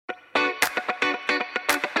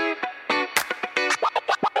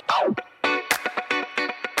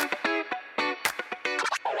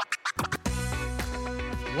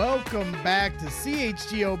Welcome back to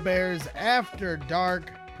CHGO Bears After Dark,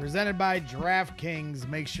 presented by DraftKings.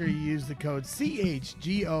 Make sure you use the code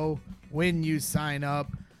CHGO when you sign up.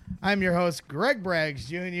 I'm your host, Greg Braggs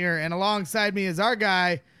Jr., and alongside me is our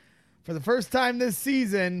guy for the first time this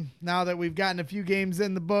season. Now that we've gotten a few games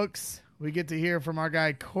in the books, we get to hear from our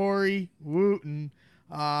guy, Corey Wooten,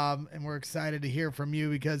 and we're excited to hear from you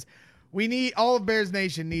because we need all of Bears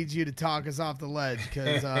Nation needs you to talk us off the ledge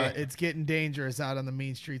because it's getting dangerous out on the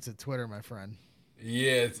mean streets of Twitter, my friend.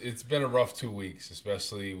 Yeah, it's been a rough 2 weeks,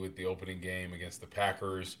 especially with the opening game against the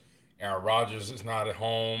Packers. Aaron Rodgers is not at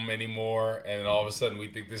home anymore, and then all of a sudden we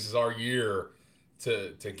think this is our year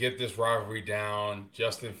to get this rivalry down.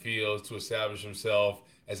 Justin Fields to establish himself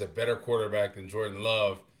as a better quarterback than Jordan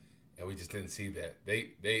Love, and we just didn't see that.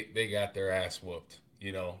 They got their ass whooped,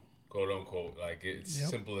 quote unquote. Like it's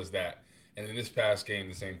simple as that. And in this past game,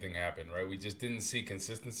 the same thing happened, right? We just didn't see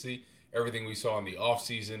consistency. Everything we saw in the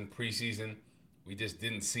offseason, preseason, we just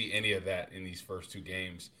didn't see any of that in these first two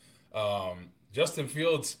games. Justin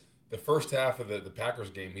Fields, the first half of the Packers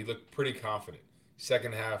game, he looked pretty confident.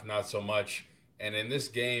 Second half, not so much. And in this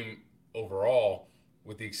game overall,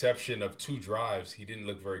 with the exception of two drives, he didn't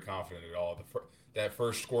look very confident at all. That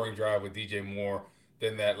first scoring drive with DJ Moore,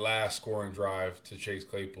 then that last scoring drive to Chase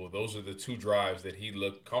Claypool, those are the two drives that he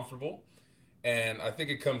looked comfortable. And I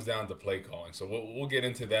think it comes down to play calling. So we'll get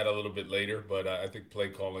into that a little bit later, but I think play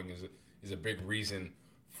calling is a big reason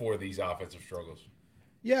for these offensive struggles.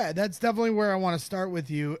 Yeah, that's definitely where I want to start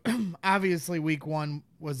with you. Obviously, week one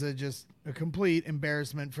was just a complete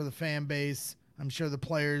embarrassment for the fan base. I'm sure the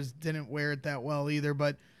players didn't wear it that well either,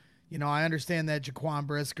 but I understand that Jaquan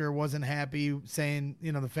Brisker wasn't happy, saying,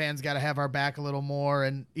 the fans got to have our back a little more.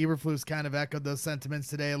 And Eberflus kind of echoed those sentiments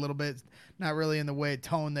today a little bit, not really in the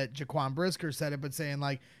tone that Jaquan Brisker said it, but saying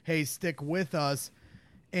like, hey, stick with us.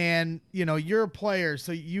 And, you're a player,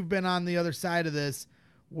 so you've been on the other side of this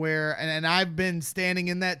where, and I've been standing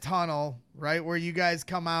in that tunnel, right, where you guys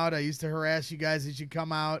come out. I used to harass you guys as you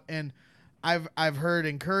come out, and I've heard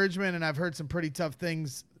encouragement and I've heard some pretty tough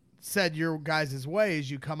things said your guys' way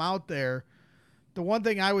as you come out there. The one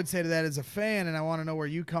thing I would say to that as a fan, and I want to know where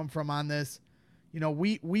you come from on this,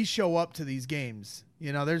 we show up to these games.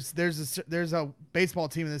 There's a baseball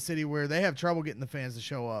team in the city where they have trouble getting the fans to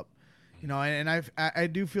show up. And I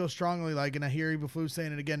do feel strongly, like, and I hear Eberflus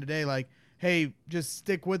saying it again today, like, hey, just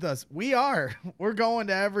stick with us. We're going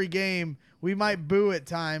to every game. We might boo at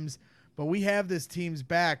times, but we have this team's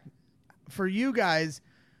back. For you guys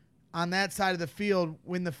on that side of the field,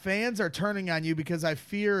 when the fans are turning on you, because I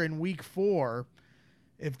fear in week 4,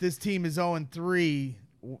 if this team is 0-3,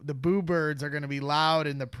 the Boo Birds are going to be loud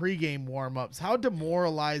in the pregame warm-ups. How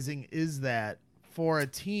demoralizing is that for a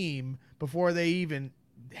team before they even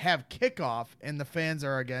have kickoff and the fans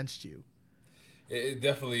are against you? It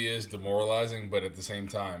definitely is demoralizing, but at the same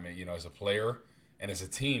time, as a player and as a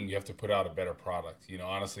team, you have to put out a better product.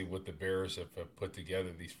 Honestly, what the Bears have put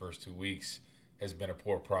together these first 2 weeks has been a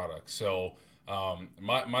poor product. So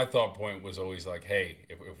my thought point was always like, hey,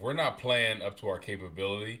 if we're not playing up to our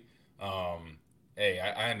capability, hey,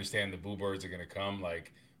 I understand the Boo Birds are going to come.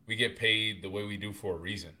 Like, we get paid the way we do for a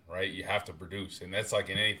reason, right? You have to produce. And that's like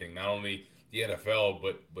in anything, not only the NFL,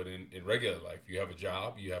 but in regular life. You have a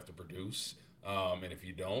job, you have to produce. And if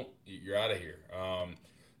you don't, you're out of here.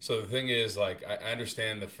 So the thing is, like, I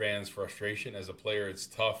understand the fans' frustration. As a player, it's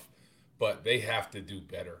tough, but they have to do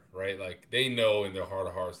better, right? Like, they know in their heart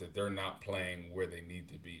of hearts that they're not playing where they need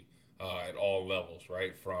to be at all levels,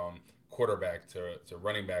 right? From quarterback to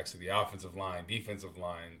running backs to the offensive line, defensive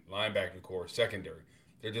line, linebacking core, secondary.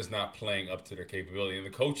 They're just not playing up to their capability. And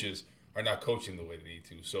the coaches are not coaching the way they need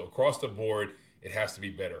to. So across the board, it has to be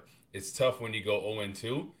better. It's tough when you go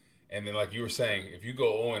 0-2. And then, like you were saying, if you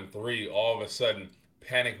go 0-3, all of a sudden,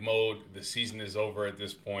 panic mode, the season is over at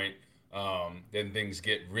this point, then things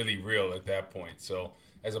get really real at that point. So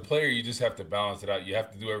as a player, you just have to balance it out. You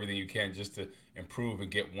have to do everything you can just to improve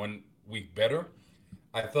and get 1 week better.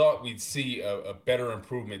 I thought we'd see a better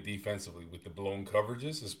improvement defensively with the blown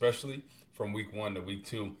coverages, especially from week 1 to week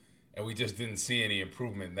 2. And we just didn't see any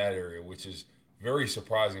improvement in that area, which is very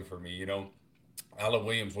surprising for me. Alan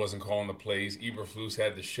Williams wasn't calling the plays. Eberflus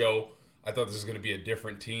had the show. I thought this was going to be a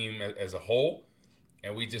different team as a whole,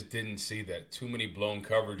 and we just didn't see that. Too many blown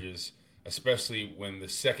coverages, especially when the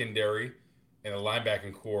secondary and the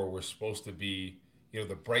linebacking core were supposed to be,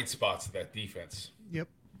 the bright spots of that defense. Yep.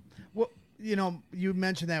 Well, you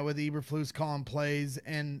mentioned that with Eberflus calling plays,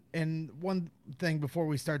 and one thing before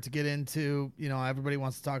we start to get into, everybody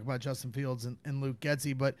wants to talk about Justin Fields and Luke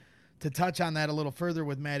Getsy, but to touch on that a little further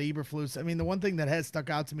with Matt Eberflus, I mean, the one thing that has stuck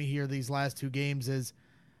out to me here these last 2 games is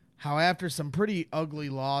how after some pretty ugly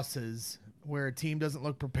losses where a team doesn't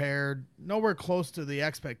look prepared, nowhere close to the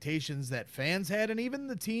expectations that fans had and even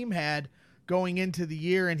the team had going into the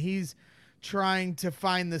year, and he's trying to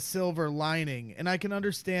find the silver lining. And I can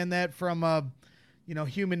understand that from a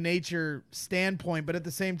human nature standpoint, but at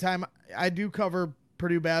the same time, I do cover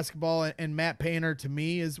Purdue basketball, and Matt Painter to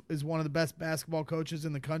me is one of the best basketball coaches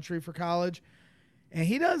in the country for college, and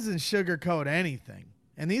he doesn't sugarcoat anything.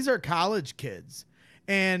 And these are college kids.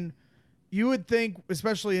 And you would think,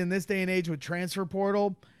 especially in this day and age with transfer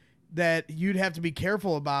portal, that you'd have to be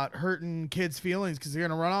careful about hurting kids' feelings because they're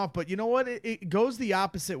going to run off. But you know what? It goes the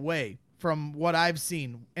opposite way from what I've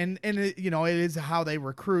seen. And it is how they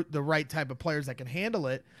recruit the right type of players that can handle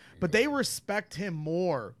it. But they respect him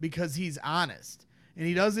more because he's honest and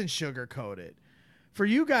he doesn't sugarcoat it. For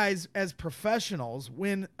you guys as professionals,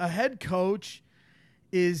 when a head coach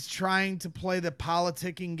is trying to play the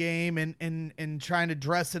politicking game and trying to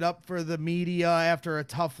dress it up for the media after a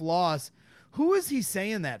tough loss, who is he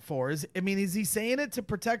saying that for? Is he saying it to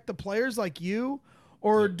protect the players like you?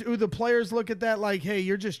 Or do the players look at that like, hey,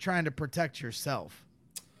 you're just trying to protect yourself?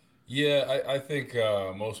 Yeah, I think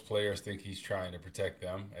most players think he's trying to protect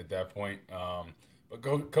them at that point.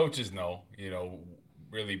 But coaches know,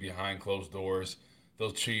 really behind closed doors,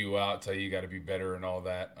 they'll chew you out, tell you got to be better and all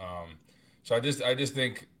that. So I just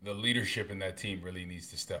think the leadership in that team really needs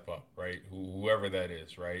to step up, right? Whoever that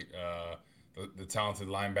is, right? The talented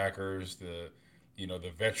linebackers, the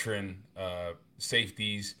veteran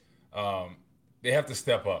safeties, they have to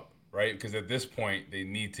step up, right? Because at this point they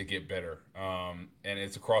need to get better, and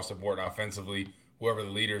it's across the board offensively. Whoever the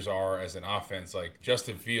leaders are as an offense, like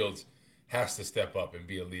Justin Fields, has to step up and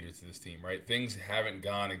be a leader to this team, right? Things haven't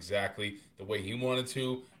gone exactly the way he wanted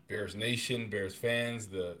to. Bears Nation, Bears fans,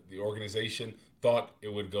 the organization thought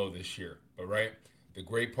it would go this year. But right, the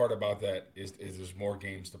great part about that is there's more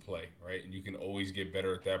games to play, right? And you can always get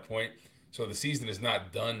better at that point. So the season is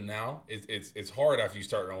not done now. It's hard after you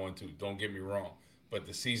start 0-2. Don't get me wrong, but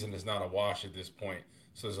the season is not a wash at this point.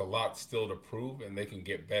 So there's a lot still to prove, and they can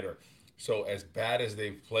get better. So as bad as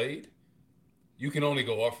they've played, you can only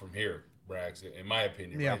go up from here, Brags, in my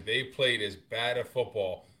opinion. Yeah. Right? They played as bad a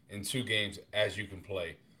football in 2 games as you can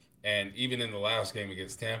play. And even in the last game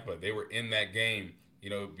against Tampa, they were in that game,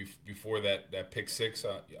 before that pick six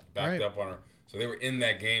backed up on her. So they were in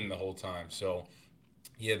that game the whole time. So,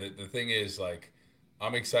 yeah, the thing is, like,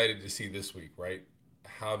 I'm excited to see this week, right,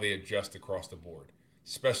 how they adjust across the board,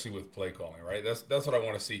 especially with play calling, right? That's what I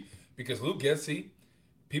want to see. Because Luke Getsy,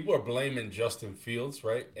 people are blaming Justin Fields,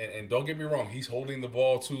 right? And don't get me wrong, he's holding the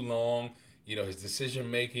ball too long. His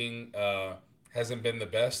decision-making hasn't been the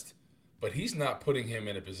best. But he's not putting him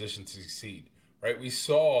in a position to succeed, right? We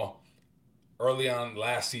saw early on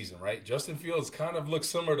last season, right? Justin Fields kind of looks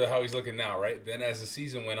similar to how he's looking now, right? Then as the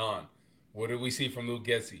season went on, what did we see from Luke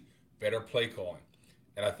Getsy? Better play calling.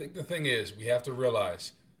 And I think the thing is, we have to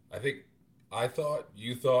realize, I thought,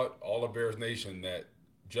 you thought, all of Bears Nation, that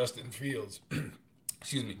Justin Fields,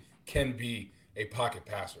 can be a pocket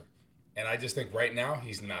passer. And I just think right now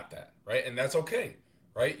he's not that, right? And that's okay,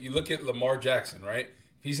 right? You look at Lamar Jackson, right?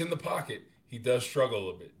 If he's in the pocket, he does struggle a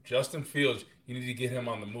little bit. Justin Fields, you need to get him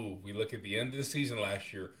on the move. We look at the end of the season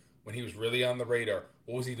last year when he was really on the radar.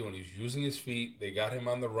 What was he doing? He was using his feet. They got him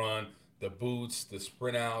on the run, the boots, the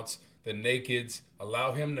sprint outs, the nakeds.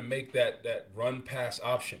 Allow him to make that run pass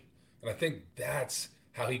option. And I think that's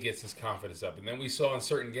how he gets his confidence up. And then we saw in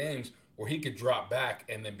certain games where he could drop back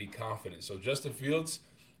and then be confident. So Justin Fields,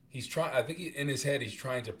 in his head, he's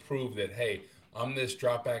trying to prove that, hey, I'm this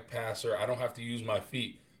drop back passer. I don't have to use my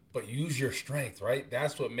feet, but use your strength, right?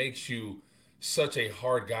 That's what makes you such a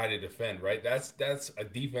hard guy to defend, right? That's a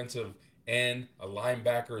defensive end, a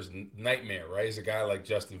linebacker's nightmare, right? Is a guy like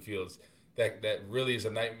Justin Fields that really is a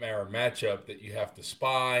nightmare matchup that you have to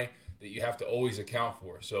spy, that you have to always account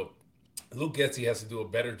for. So Luke Getsy has to do a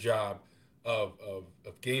better job of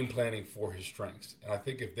game planning for his strengths. And I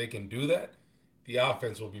think if they can do that, the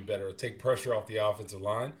offense will be better. It'll take pressure off the offensive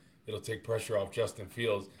line. It'll take pressure off Justin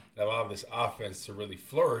Fields and allow this offense to really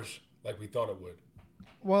flourish like we thought it would.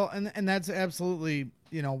 Well, and that's absolutely,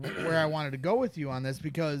 where I wanted to go with you on this,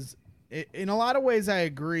 because in a lot of ways I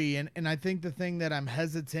agree. And I think the thing that I'm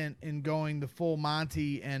hesitant in going the full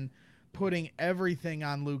Monty and putting everything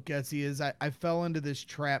on Luke Getsy is I fell into this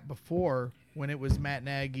trap before when it was Matt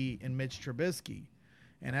Nagy and Mitch Trubisky.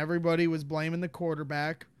 And everybody was blaming the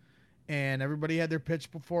quarterback. And everybody had their pitch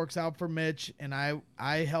forks out for Mitch, and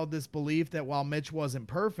I held this belief that while Mitch wasn't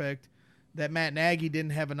perfect, that Matt Nagy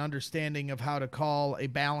didn't have an understanding of how to call a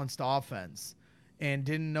balanced offense and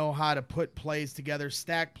didn't know how to put plays together,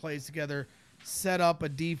 stack plays together, set up a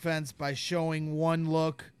defense by showing one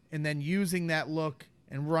look and then using that look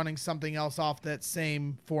and running something else off that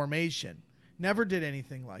same formation. Never did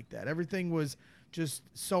anything like that. Everything was just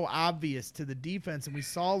so obvious to the defense, and we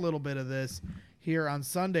saw a little bit of this here on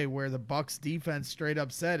Sunday where the Bucs defense straight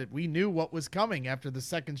up said it. We knew what was coming after the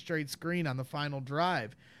second straight screen on the final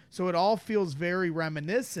drive. So it all feels very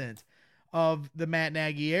reminiscent of the Matt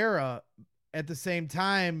Nagy era. At the same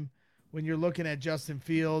time, when you're looking at Justin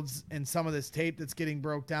Fields and some of this tape that's getting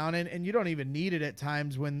broke down, and you don't even need it at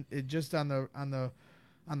times when it just on the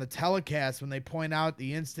telecast when they point out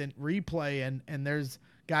the instant replay and there's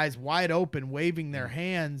guys wide open waving their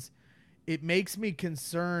hands, it makes me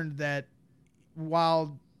concerned that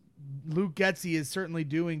while Luke Getsy is certainly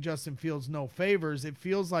doing Justin Fields no favors, it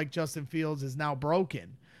feels like Justin Fields is now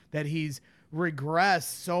broken, that he's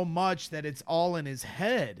regressed so much that it's all in his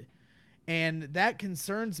head. And that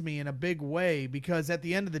concerns me in a big way, because at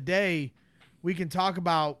the end of the day, we can talk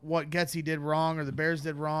about what Getsy did wrong or the Bears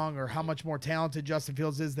did wrong or how much more talented Justin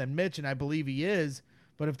Fields is than Mitch, and I believe he is.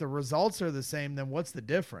 But if the results are the same, then what's the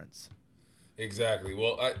difference? Exactly.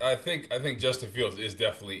 Well, I think Justin Fields is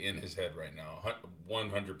definitely in his head right now,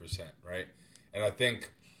 100%, right? And I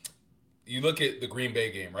think you look at the Green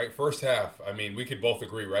Bay game, right? First half, I mean, we could both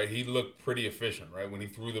agree, right? He looked pretty efficient, right? When he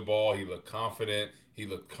threw the ball, he looked confident. He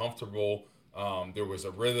looked comfortable. There was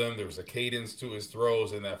a rhythm. There was a cadence to his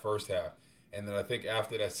throws in that first half. And then I think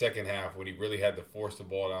after that second half, when he really had to force the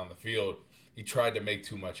ball down the field, he tried to make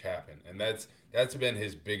too much happen. And that's been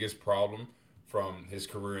his biggest problem from his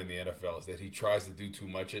career in the NFL, is that he tries to do too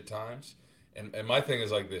much at times. And my thing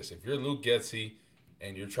is like this: if you're Luke Getsy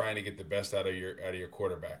and you're trying to get the best out of your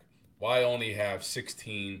quarterback, why only have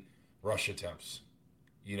 16 rush attempts,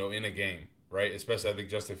 in a game, right? Especially, I think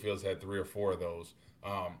Justin Fields had 3 or 4 of those.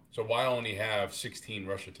 So why only have 16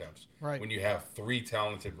 rush attempts when you have 3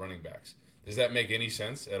 talented running backs? Does that make any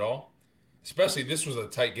sense at all? Especially, this was a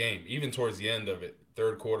tight game, even towards the end of it,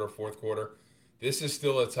 third quarter, fourth quarter. This is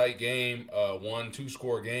still a tight game, 1-2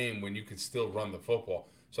 score game when you can still run the football.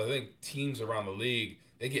 So I think teams around the league,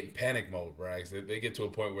 they get in panic mode, Rags. They get to a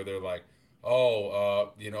point where they're like,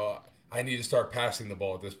 I need to start passing the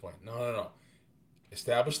ball at this point. No.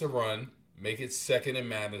 Establish the run, make it second and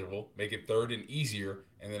manageable, make it third and easier,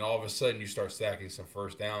 and then all of a sudden you start stacking some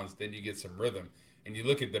first downs. Then you get some rhythm. And you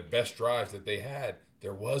look at the best drives that they had,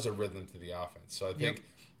 there was a rhythm to the offense. So I think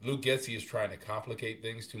Luke Getsy is trying to complicate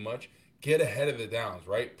things too much. Get ahead of the downs,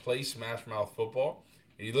 right? Play smash mouth football.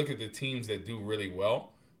 And you look at the teams that do really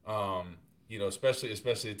well, especially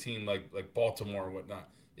a team like Baltimore and whatnot.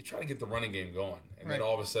 They try to get the running game going, and then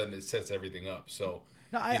all of a sudden it sets everything up. So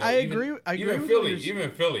no, I agree. I agree.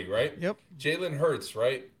 Even Philly, right? Yep. Jalen Hurts,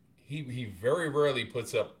 right? He very rarely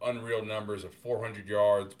puts up unreal numbers of 400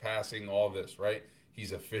 yards passing, all this, right?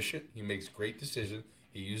 He's efficient. He makes great decisions.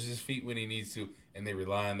 He uses his feet when he needs to, and they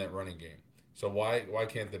rely on that running game. So why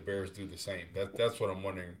can't the Bears do the same? That's what I'm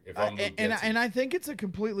wondering. If I'm and I think it's a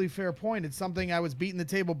completely fair point. It's something I was beating the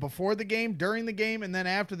table before the game, during the game, and then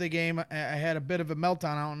after the game. I had a bit of a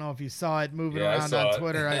meltdown. I don't know if you saw it moving around on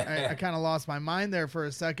Twitter. I kind of lost my mind there for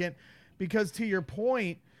a second, because to your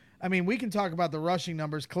point, I mean, we can talk about the rushing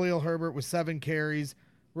numbers. Khalil Herbert with 7 carries,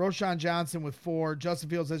 Roschon Johnson with 4, Justin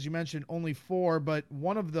Fields, as you mentioned, only 4, but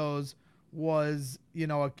one of those was,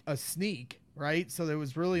 a sneak, right? So there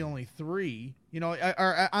was really only 3.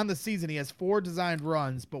 On the season, he has 4 designed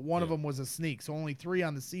runs, but one of them was a sneak, so only 3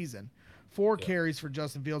 on the season. 4 carries for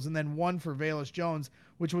Justin Fields, and then 1 for Velus Jones,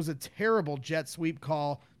 which was a terrible jet sweep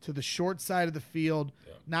call to the short side of the field.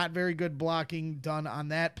 Yeah. Not very good blocking done on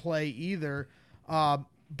that play either.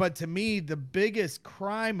 But to me, the biggest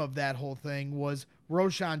crime of that whole thing was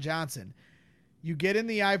Roschon Johnson. You get in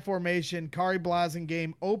the I formation, Kari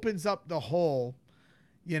Blasingame opens up the hole,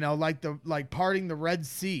 like parting the Red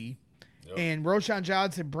Sea, and Roschon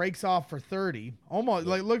Johnson breaks off for 30. Almost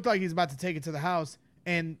looked like he's about to take it to the house.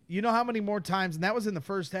 And you know how many more times, and that was in the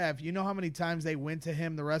first half, you know how many times they went to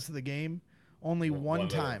him the rest of the game? Only one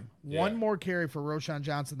time. One more carry for Roschon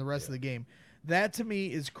Johnson the rest of the game. That to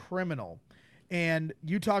me is criminal. And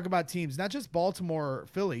you talk about teams, not just Baltimore or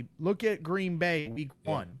Philly. Look at Green Bay week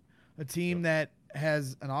 1, a team that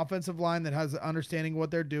has an offensive line that has an understanding of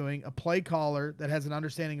what they're doing, a play caller that has an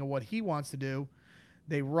understanding of what he wants to do.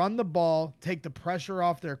 They run the ball, take the pressure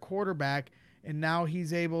off their quarterback, and now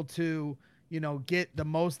he's able to, get the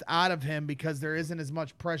most out of him because there isn't as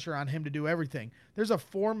much pressure on him to do everything. There's a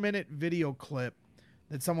 4-minute video clip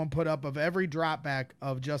that someone put up of every drop back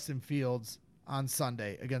of Justin Fields on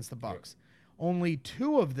Sunday against the Bucs. Only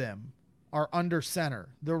 2 of them are under center.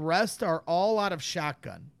 The rest are all out of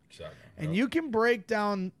shotgun. And you can break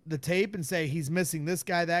down the tape and say he's missing this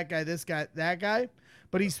guy, that guy, this guy, that guy.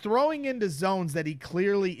 but he's throwing into zones that he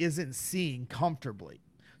clearly isn't seeing comfortably.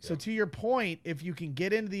 So to your point, if you can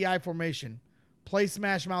get into the I formation, play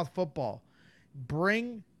smash mouth football,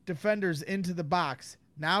 bring defenders into the box.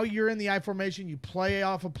 Now you're in the I formation, you play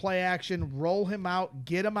off a play action, roll him out,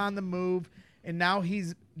 get him on the move, and now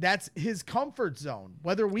that's his comfort zone.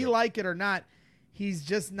 Whether we like it or not, he's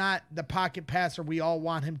just not the pocket passer we all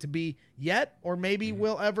want him to be yet, or maybe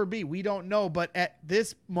will ever be. We don't know, but at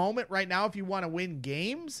this moment right now, if you want to win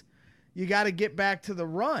games, you got to get back to the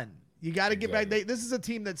run. You got to get back. This is a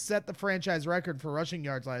team that set the franchise record for rushing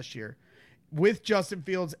yards last year with Justin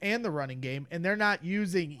Fields and the running game, and they're not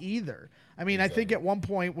using either. I mean, I think at one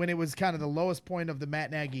point when it was kind of the lowest point of the Matt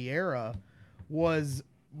Nagy era was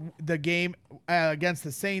the game against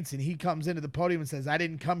the Saints, and he comes into the podium and says, I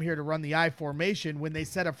didn't come here to run the I formation, when they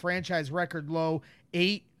set a franchise record low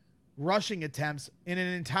 8 rushing attempts in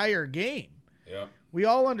an entire game. Yeah. We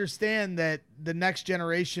all understand that the next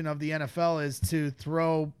generation of the NFL is to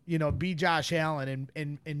throw, be Josh Allen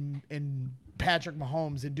and Patrick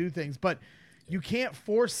Mahomes and do things, but you can't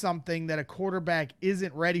force something that a quarterback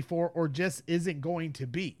isn't ready for or just isn't going to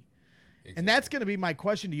be. Exactly. And that's going to be my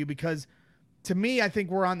question to you, because to me, I think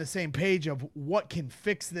we're on the same page of what can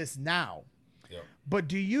fix this now. Yep. But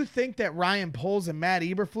do you think that Ryan Poles and Matt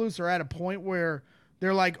Eberflus are at a point where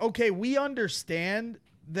they're like, okay, we understand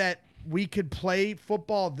that we could play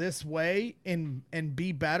football this way and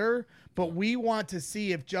be better, but we want to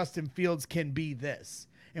see if Justin Fields can be this.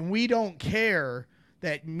 And we don't care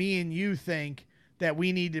that me and you think that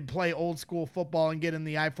we need to play old school football and get in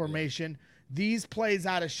the I formation. These plays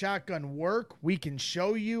out of shotgun work. We can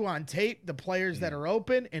show you on tape the players that are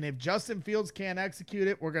open, and if Justin Fields can't execute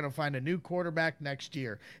it, we're going to find a new quarterback next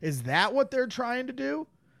year. Is that what they're trying to do?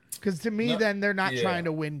 Because to me, then they're not trying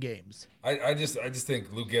to win games. I just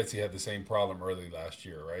think Luke Getsy had the same problem early last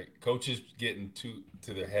year, right? Coaches getting too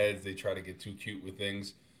to their heads, they try to get too cute with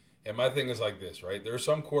things. And my thing is like this, right? There are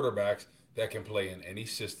some quarterbacks that can play in any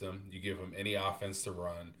system. You give him any offense to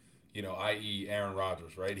run, i.e. Aaron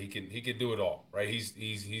Rodgers, right? He can do it all, right?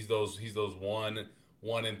 He's those 1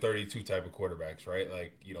 in 32 type of quarterbacks, right?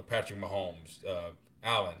 Like, Patrick Mahomes,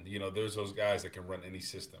 Allen, there's those guys that can run any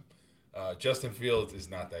system. Justin Fields is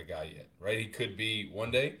not that guy yet, right? He could be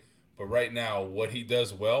one day, but right now, what he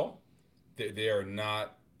does well, they are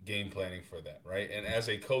not game planning for that, right? And as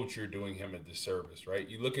a coach, you're doing him a disservice, right?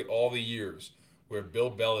 You look at all the years where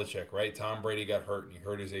Bill Belichick, right? Tom Brady got hurt and he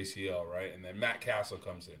hurt his ACL, right? And then Matt Castle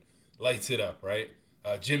comes in, lights it up, right?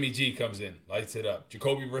 Jimmy G comes in, lights it up.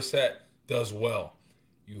 Jacoby Brissett does well.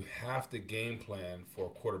 You have to game plan for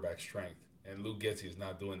quarterback strength, and Luke Getsy is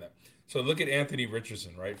not doing that. So look at Anthony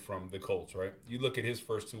Richardson, right, from the Colts, right? You look at his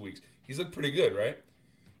first 2 weeks. He's looked pretty good, right?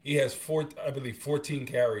 He has 14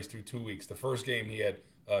 carries through 2 weeks. The first game he had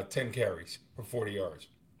 10 carries for 40 yards.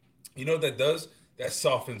 You know what that does? That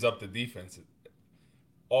softens up the defense.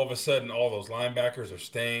 All of a sudden, all those linebackers are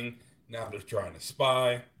staying. Now they're trying to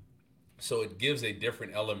spy. So it gives a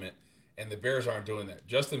different element, and the Bears aren't doing that.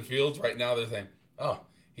 Justin Fields, right now, they're saying, oh,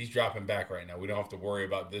 he's dropping back right now. We don't have to worry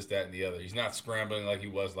about this, that, and the other. He's not scrambling like he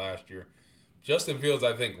was last year. Justin Fields,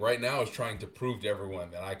 I think, right now is trying to prove to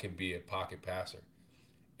everyone that I can be a pocket passer.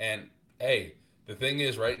 And, hey, the thing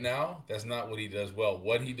is, right now, that's not what he does well.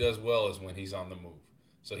 What he does well is when he's on the move.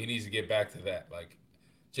 So he needs to get back to that. Like,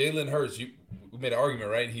 Jalen Hurts, we made an argument,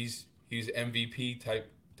 right? He's MVP type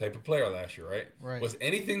of player last year, right? Right. Was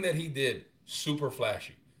anything that he did super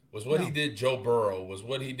flashy? Was what he did Joe Burrow? Was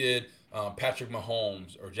what he did Patrick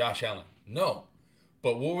Mahomes or Josh Allen? No.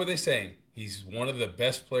 But what were they saying? He's one of the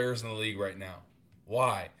best players in the league right now.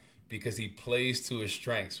 Why? Because he plays to his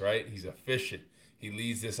strengths, right? He's efficient. He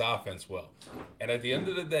leads this offense well. And at the end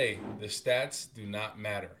of the day, the stats do not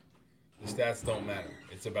matter. The stats don't matter.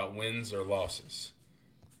 It's about wins or losses.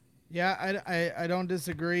 Yeah, I don't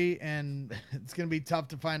disagree, and it's going to be tough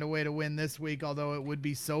to find a way to win this week, although it would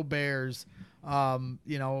be so Bears, when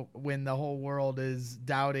the whole world is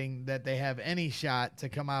doubting that they have any shot to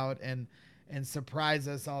come out and surprise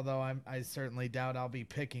us, although I certainly doubt I'll be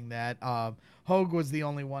picking that. Hogue was the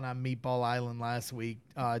only one on Meatball Island last week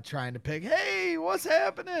trying to pick, hey, what's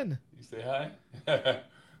happening? You say hi?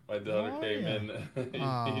 My daughter came in.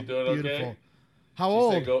 You doing beautiful. okay? How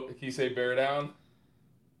old? Can you say bear down?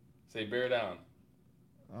 Say bear down.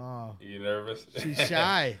 Oh. Are you nervous? She's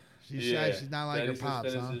shy. She's shy. She's not like her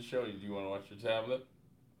pops, huh? The show. Do you want to watch your tablet?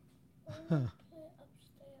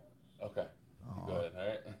 Okay. Go ahead. All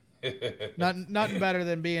right. Nothing better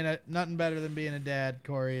than being a dad,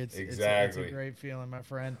 Corey. It's a great feeling, my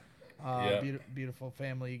friend. Beautiful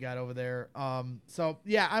family you got over there. So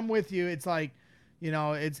yeah, I'm with you. It's like,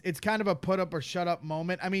 it's kind of a put up or shut up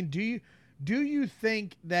moment. I mean, do Do you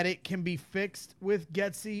think that it can be fixed with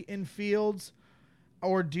Getsy and Fields?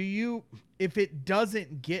 Or do you, if it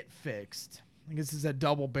doesn't get fixed, I guess this is a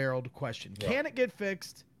double-barreled question. Yeah. Can it get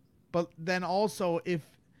fixed? But then also, if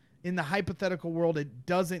in the hypothetical world it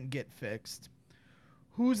doesn't get fixed,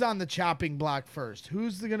 who's on the chopping block first?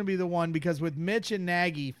 Who's going to be the one? Because with Mitch and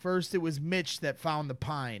Nagy, first it was Mitch that found the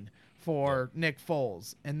pine for Nick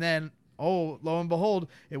Foles. And then, oh, lo and behold,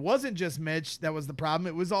 it wasn't just Mitch that was the problem.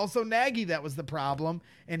 It was also Nagy that was the problem.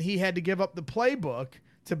 And he had to give up the playbook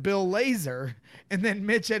to Bill Lazor. And then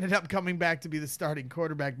Mitch ended up coming back to be the starting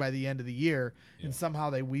quarterback by the end of the year. Yeah. And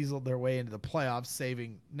somehow they weaseled their way into the playoffs,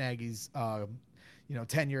 saving Nagy's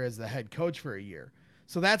tenure as the head coach for a year.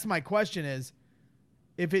 So that's my question is,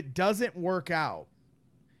 if it doesn't work out,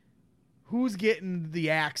 who's getting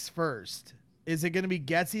the axe first? Is it going to be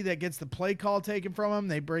Getsy that gets the play call taken from him?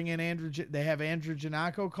 They bring in they have Andrew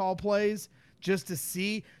Janocko call plays just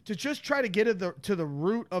to just try to get to the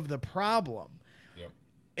root of the problem.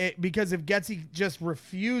 Because if Getsy just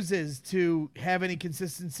refuses to have any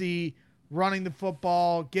consistency running the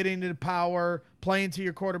football, getting to the power, playing to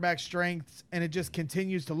your quarterback's strengths, and it just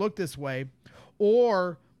continues to look this way,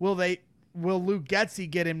 or will Luke Getsy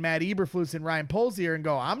get in Matt Eberflus and Ryan Poles here and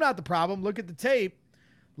go, I'm not the problem. Look at the tape.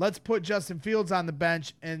 Let's put Justin Fields on the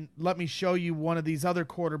bench and let me show you one of these other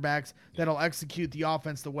quarterbacks that'll execute the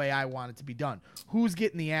offense the way I want it to be done. Who's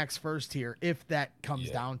getting the axe first here if that comes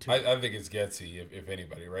down to it? I think it's Getsy, if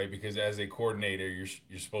anybody, right? Because as a coordinator,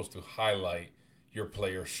 you're supposed to highlight your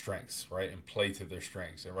players' strengths, right, and play to their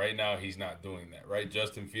strengths. And right now he's not doing that, right?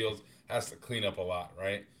 Justin Fields has to clean up a lot,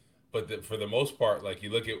 right? But for the most part, like you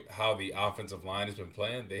look at how the offensive line has been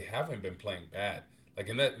playing, they haven't been playing bad. Like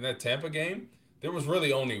in that Tampa game, there was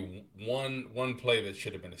really only one play that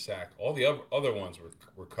should have been a sack. All the other ones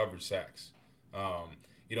were covered sacks.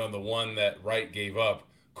 And the one that Wright gave up,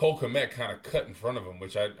 Cole Kmet kind of cut in front of him,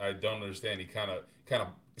 which I don't understand. He kind of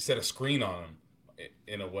set a screen on him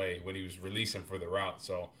in a way when he was releasing for the route.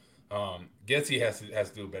 So Getsy has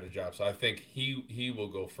to do a better job. So I think he will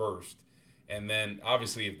go first. And then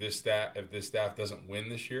obviously if this staff doesn't win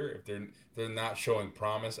this year, if they're not showing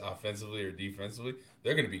promise offensively or defensively,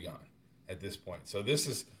 they're going to be gone at this point. So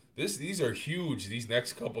these are huge, these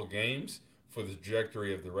next couple games, for the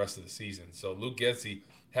trajectory of the rest of the season. So Luke Getsy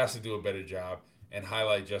has to do a better job and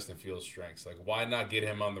highlight Justin Fields' strengths. Like, why not get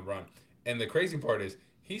him on the run? And the crazy part is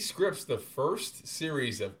he scripts the first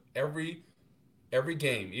series of every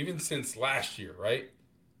game, even since last year, right?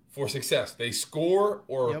 For success. They score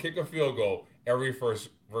or kick a field goal every first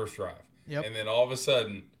drive. Yep. And then all of a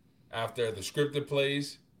sudden, after the scripted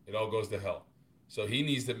plays, it all goes to hell. So he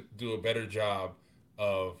needs to do a better job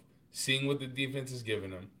of seeing what the defense is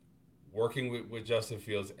giving him, working with Justin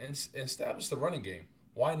Fields, and establish the running game.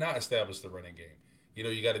 Why not establish the running game?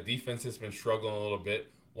 You got a defense that's been struggling a little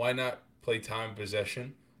bit. Why not play time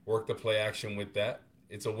possession, work the play action with that?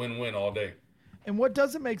 It's a win-win all day. And what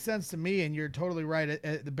doesn't make sense to me, and you're totally right,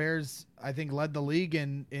 the Bears, I think, led the league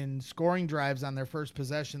in scoring drives on their first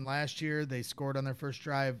possession last year. They scored on their first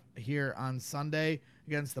drive here on Sunday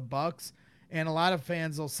against the Bucs. And a lot of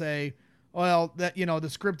fans will say, well, that the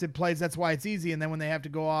scripted plays, that's why it's easy. And then when they have to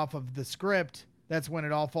go off of the script, that's when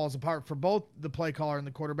it all falls apart for both the play caller and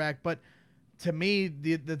the quarterback. But to me,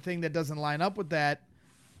 the thing that doesn't line up with that,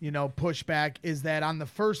 pushback is that on the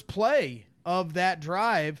first play of that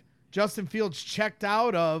drive, Justin Fields checked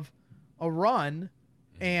out of a run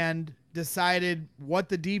and decided what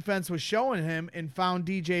the defense was showing him and found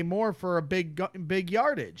DJ Moore for a big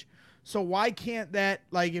yardage. So why can't that,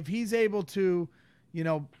 like, if he's able to,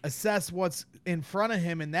 assess what's in front of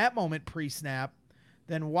him in that moment pre-snap,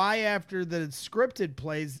 then why after the scripted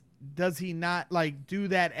plays does he not do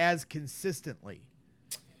that as consistently?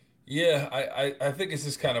 Yeah, I think it's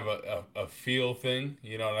just kind of a feel thing,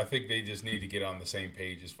 and I think they just need to get on the same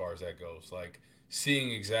page as far as that goes. Like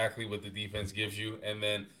seeing exactly what the defense gives you, and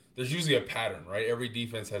then there's usually a pattern, right? Every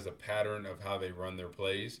defense has a pattern of how they run their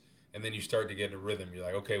plays, and then you start to get a rhythm. You're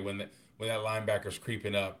like, okay, when that linebacker's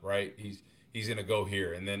creeping up, right? He's gonna go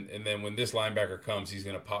here, and then when this linebacker comes, he's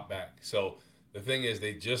gonna pop back. So the thing is,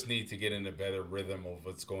 they just need to get in a better rhythm of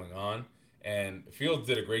what's going on. And Fields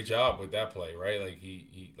did a great job with that play, right? Like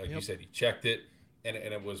he you said, he checked it, and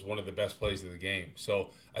it was one of the best plays of the game. So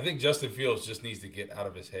I think Justin Fields just needs to get out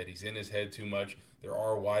of his head. He's in his head too much. There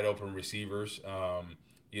are wide open receivers,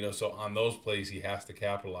 so on those plays he has to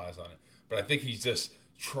capitalize on it. But I think he's just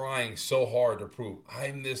trying so hard to prove,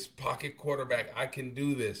 I'm this pocket quarterback, I can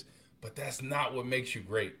do this. But that's not what makes you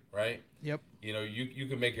great, right? Yep. You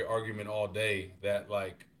can make your argument all day that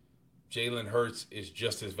Jalen Hurts is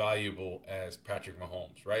just as valuable as Patrick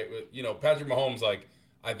Mahomes, right? Patrick Mahomes,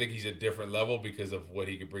 I think he's a different level because of what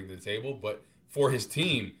he could bring to the table. But for his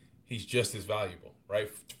team, he's just as valuable, right?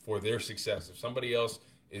 For their success. If somebody else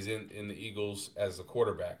is in the Eagles as a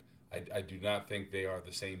quarterback, I do not think they are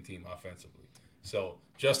the same team offensively. So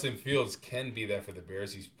Justin Fields can be that for the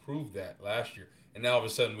Bears. He's proved that last year. And now all of a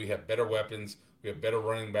sudden we have better weapons. We have better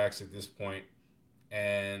running backs at this point,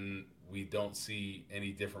 and we don't see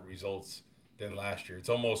any different results than last year. It's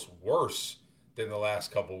almost worse than the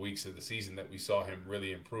last couple of weeks of the season that we saw him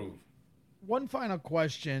really improve. One final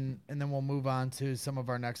question, and then we'll move on to some of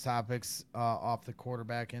our next topics off the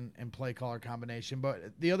quarterback and play caller combination.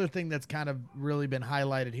 But the other thing that's kind of really been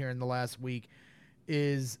highlighted here in the last week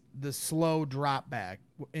is the slow drop back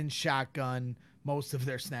in shotgun. Most of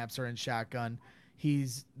their snaps are in shotgun.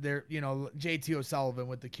 He's there, JT O'Sullivan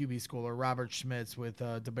with the QB School, or Robert Schmitz with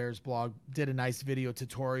the Bears blog did a nice video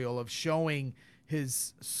tutorial of showing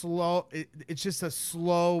his slow. It's just a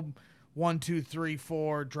slow 1, 2, 3,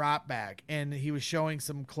 4 drop back. And he was showing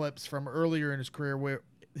some clips from earlier in his career where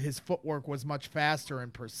his footwork was much faster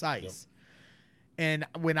and precise. Yep. And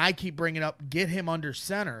when I keep bringing up, get him under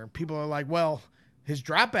center, people are like, well, his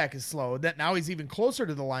drop back is slow. That now he's even closer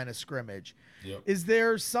to the line of scrimmage. Yep. Is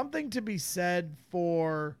there something to be said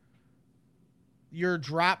for your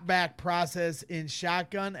drop back process in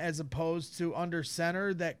shotgun as opposed to under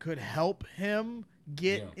center that could help him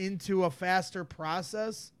get into a faster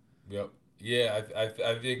process? Yep. Yeah, I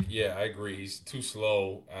think I agree. He's too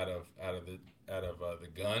slow out of the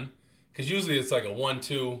gun, because usually it's like a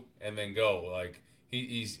 1-2 and then go. Like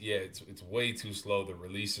it's way too slow. The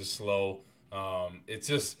release is slow. It's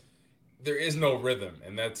just there is no rhythm,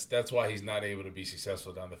 and that's why he's not able to be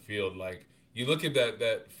successful down the field. Like you look at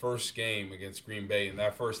that first game against Green Bay, in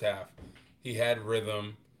that first half, he had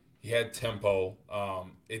rhythm, he had tempo.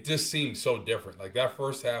 It just seemed so different. Like that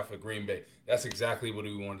first half of Green Bay, that's exactly what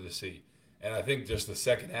we wanted to see. And I think just the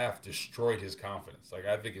second half destroyed his confidence. Like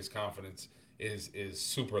I think his confidence is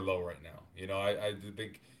super low right now. I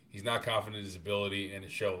think he's not confident in his ability, and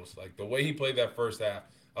it shows. Like the way he played that first half,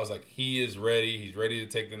 I was like, he is ready. He's ready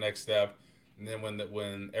to take the next step. And then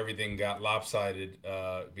when everything got lopsided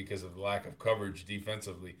because of the lack of coverage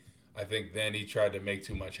defensively, I think then he tried to make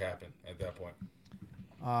too much happen at that point.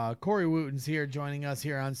 Corey Wooten's here joining us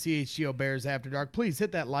here on CHGO Bears After Dark. Please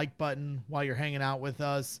hit that like button while you're hanging out with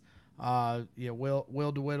us. Will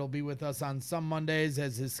DeWitt will be with us on some Mondays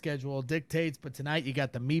as his schedule dictates, but tonight you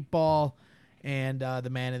got the meatball and the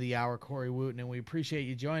man of the hour, Corey Wooten, and we appreciate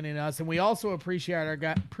you joining us. And we also appreciate our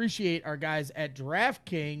guys at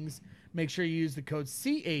DraftKings. Make sure you use the code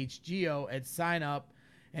CHGO at sign up.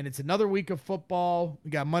 And it's another week of football.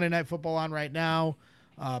 We got Monday Night Football on right now.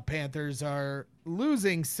 Panthers are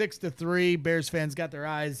losing 6-3. Bears fans got their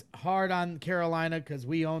eyes hard on Carolina because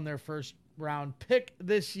we own their first round pick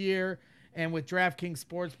this year. And with DraftKings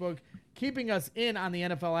Sportsbook, keeping us in on the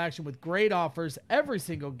NFL action with great offers every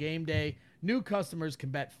single game day. New customers can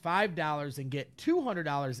bet $5 and get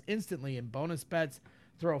 $200 instantly in bonus bets.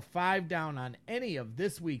 Throw $5 down on any of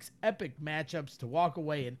this week's epic matchups to walk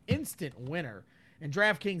away an instant winner. And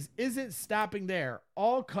DraftKings isn't stopping there.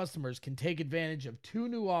 All customers can take advantage of 2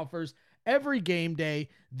 new offers every game day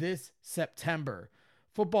this September.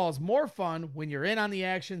 Football is more fun when you're in on the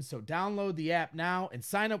action, so download the app now and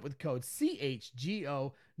sign up with code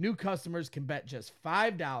CHGO. New customers can bet just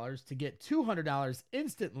 $5 to get $200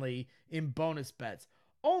 instantly in bonus bets.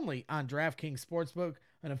 Only on DraftKings Sportsbook,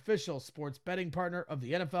 an official sports betting partner of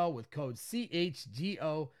the NFL with code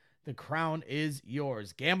CHGO. The crown is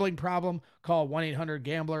yours. Gambling problem? Call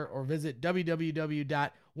 1-800-GAMBLER or visit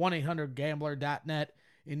www.1800gambler.net.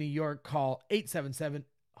 In New York, call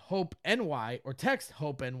 877-HOPE-NY or text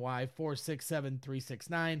HOPE-NY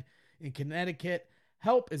 467-369. In Connecticut,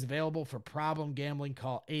 help is available for problem gambling.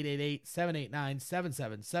 Call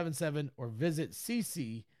 888-789-7777 or visit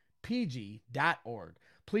ccpg.org.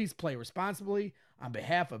 Please play responsibly. On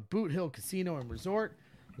behalf of Boot Hill Casino and Resort,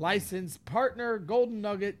 licensed partner Golden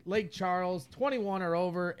Nugget, Lake Charles, 21 or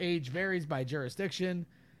over, age varies by jurisdiction.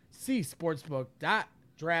 See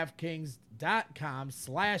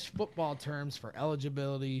sportsbook.draftkings.com/football terms for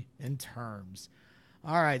eligibility and terms.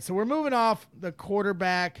 All right, so we're moving off the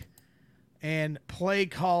quarterback and play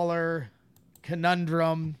caller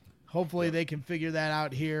conundrum. Hopefully they can figure that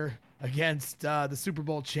out here against the Super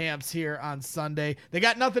Bowl champs here on Sunday. They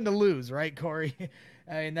got nothing to lose, right, Corey?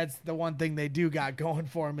 I mean, that's the one thing they do got going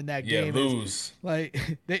for them in that game. Yeah, lose.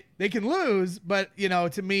 Like they can lose, but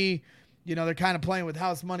to me, they're kind of playing with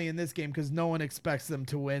house money in this game because no one expects them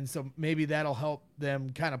to win. So maybe that'll help them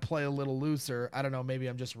kind of play a little looser. I don't know. Maybe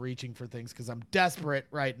I'm just reaching for things because I'm desperate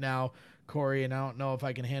right now. Corey, and I don't know if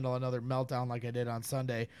I can handle another meltdown like I did on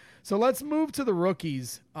Sunday. So let's move to the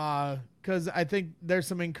rookies because I think there's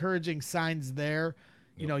some encouraging signs there.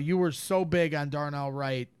 You know, you were so big on Darnell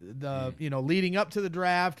Wright, leading up to the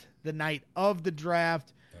draft, the night of the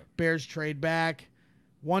draft, Bears trade back,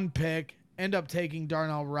 one pick, end up taking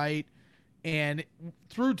Darnell Wright. And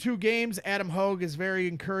through 2 games, Adam Hogue is very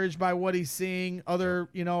encouraged by what he's seeing. Other,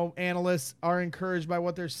 analysts are encouraged by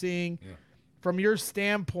what they're seeing. Yeah. From your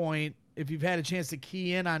standpoint, if you've had a chance to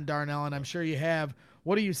key in on Darnell, and I'm sure you have,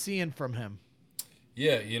 what are you seeing from him?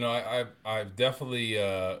 Yeah, I've definitely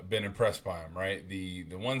been impressed by him. Right, the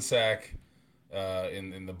 1 sack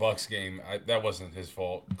in the Bucs game, that wasn't his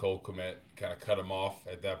fault. Cole Kmet kind of cut him off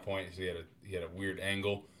at that point. So he had a weird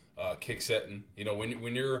angle. Kick setting.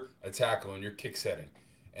 When you're a tackle and you're kick setting,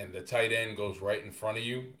 and the tight end goes right in front of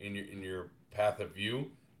you in your path of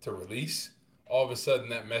view to release, all of a sudden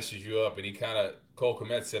that messes you up. And Cole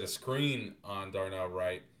Kmet set a screen on Darnell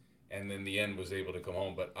Wright, and then the end was able to come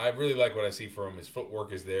home. But I really like what I see from him. His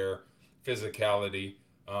footwork is there, physicality.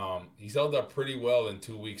 He's held up pretty well in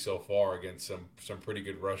 2 weeks so far against some pretty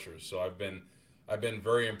good rushers. So I've been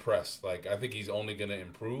very impressed. Like, I think he's only going to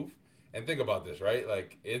improve. And think about this, right?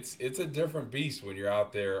 Like, it's a different beast when you're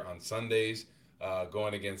out there on Sundays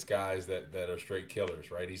going against guys that are straight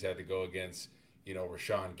killers, right? He's had to go against,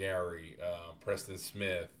 Rashawn Gary, Preston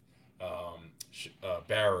Smith,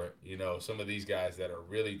 Barrett, some of these guys that are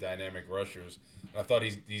really dynamic rushers. I thought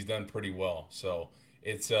he's done pretty well. So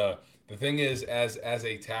it's the thing is, as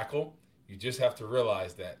a tackle, you just have to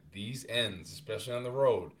realize that these ends, especially on the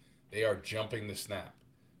road, they are jumping the snap.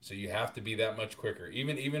 So you have to be that much quicker.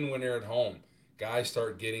 Even when you're at home, guys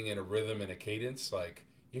start getting in a rhythm and a cadence. Like,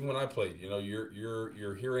 even when I played,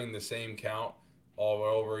 you're hearing the same count all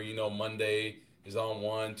over. Monday is on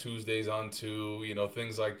 1, Tuesday's on 2,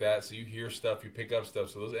 things like that. So you hear stuff, you pick up stuff.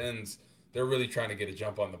 So those ends, they're really trying to get a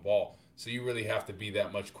jump on the ball. So you really have to be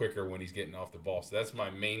that much quicker when he's getting off the ball. So that's my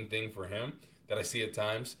main thing for him that I see at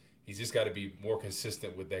times. He's just got to be more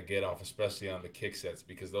consistent with that get off, especially on the kick sets,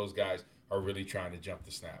 because those guys are really trying to jump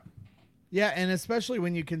the snap. Yeah, and especially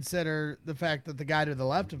when you consider the fact that the guy to the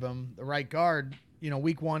left of him, the right guard,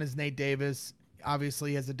 week 1 is Nate Davis.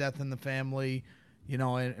 Obviously, he has a death in the family,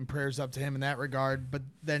 and prayers up to him in that regard. But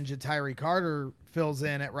then Ja'Tyre Carter fills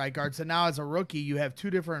in at right guard. So now as a rookie, you have 2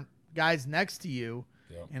 different guys next to you.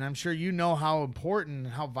 Yep. And I'm sure you know how important,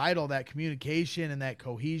 how vital that communication and that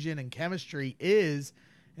cohesion and chemistry is,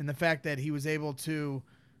 and the fact that he was able to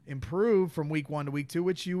improve from week 1 to week 2,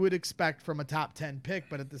 which you would expect from a top 10 pick.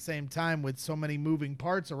 But at the same time, with so many moving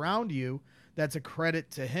parts around you, that's a credit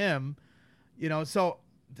to him. So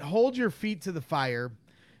hold your feet to the fire.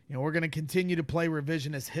 We're going to continue to play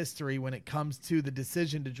revisionist history when it comes to the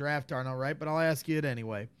decision to draft Darnell Wright, but I'll ask you it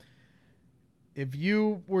anyway. If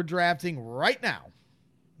you were drafting right now,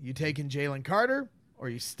 you taking Jalen Carter or are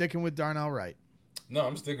you sticking with Darnell Wright? No,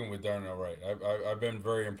 I'm sticking with Darnell Wright. I've been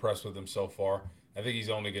very impressed with him so far. I think he's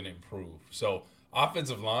only going to improve. So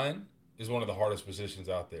offensive line is one of the hardest positions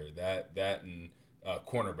out there. That and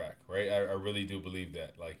cornerback, right? I really do believe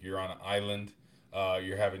that. Like, you're on an island.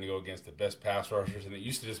 You're having to go against the best pass rushers. And it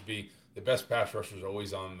used to just be the best pass rushers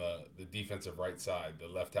always on the defensive right side, the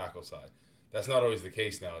left tackle side. That's not always the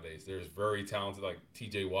case nowadays. There's very talented, like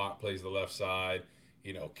T.J. Watt plays the left side.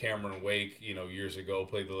 Cameron Wake, years ago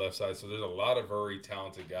played the left side. So there's a lot of very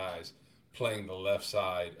talented guys playing the left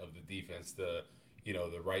side of the defense, the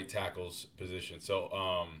right tackle's position. So,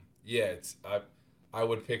 I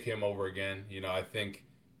would pick him over again. I think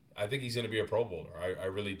he's going to be a Pro Bowler. I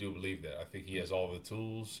really do believe that. I think he has all the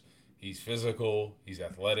tools. He's physical. He's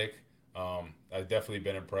athletic. I've definitely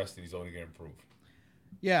been impressed, and he's only going to improve.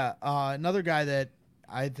 Yeah, another guy that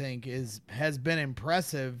I think has been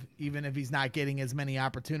impressive, even if he's not getting as many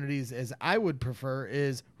opportunities as I would prefer,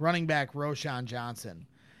 is running back Roschon Johnson.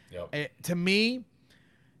 Yep. To me,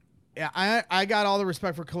 I got all the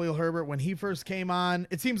respect for Khalil Herbert when he first came on.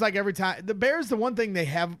 It seems like every time the Bears, the one thing they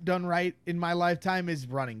have done right in my lifetime is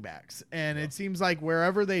running backs. And It seems like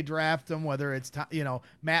wherever they draft them, whether it's,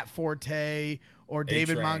 Matt Forte or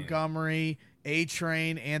David Montgomery,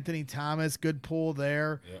 A-Train, Anthony Thomas, good pull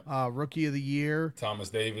there. Yep. Rookie of the year. Thomas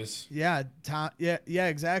Davis. Yeah. Yeah,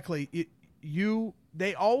 exactly.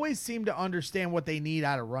 They always seem to understand what they need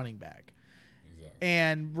out of running back.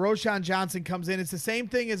 And Roschon Johnson comes in. It's the same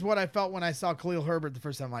thing as what I felt when I saw Khalil Herbert the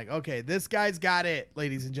first time. Like, okay, this guy's got it,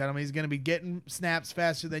 ladies and gentlemen. He's going to be getting snaps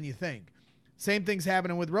faster than you think. Same thing's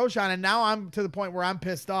happening with Roschon. And now I'm to the point where I'm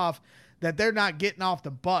pissed off that they're not getting off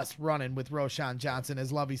the bus running with Roschon Johnson,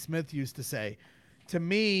 as Lovie Smith used to say. To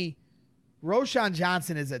me, Roschon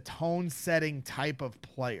Johnson is a tone-setting type of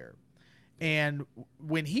player. And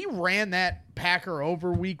when he ran that Packer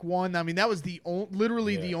over week 1, I mean, that was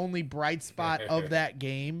literally the only bright spot of that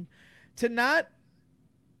game. To not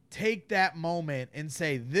take that moment and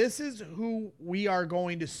say, this is who we are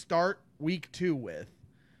going to start week 2 with.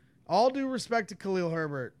 All due respect to Khalil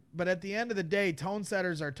Herbert, but at the end of the day, tone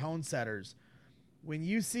setters are tone setters. When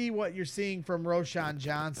you see what you're seeing from Roschon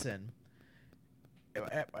Johnson,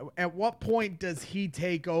 at what point does he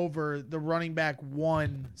take over the running back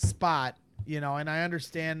 1 spot? And I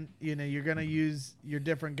understand, you're going to use your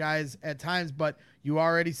different guys at times, but you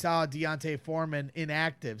already saw Deontay Foreman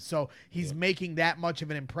inactive. So he's making that much of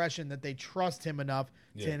an impression that they trust him enough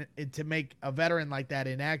to make a veteran like that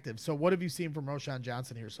inactive. So what have you seen from Roschon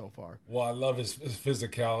Johnson here so far? Well, I love his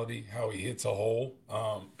physicality, how he hits a hole.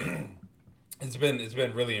 It's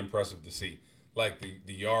been really impressive to see. Like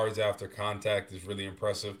the yards after contact is really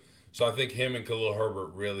impressive. So I think him and Khalil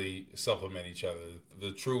Herbert really supplement each other.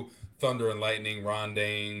 The true thunder and lightning, Ron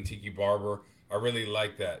Dane, Tiki Barber. I really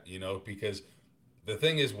like that, because the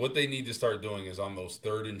thing is, what they need to start doing is on those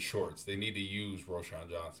 3rd and shorts, they need to use Roschon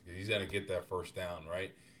Johnson because he's going to get that first down,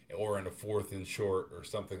 right? Or in a 4th and short or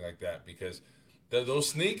something like that, because those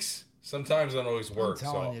sneaks sometimes don't always work.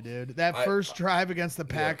 I'm telling you, dude. That first drive against the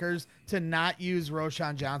Packers, to not use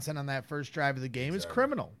Roschon Johnson on that first drive of the game is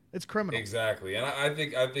criminal. It's criminal. Exactly. And I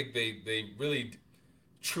think they really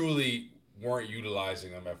truly weren't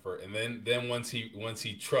utilizing him at first. And then once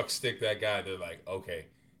he truck stick that guy, they're like, okay,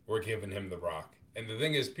 we're giving him the rock. And the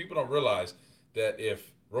thing is, people don't realize that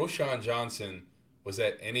if Roschon Johnson was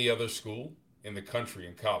at any other school in the country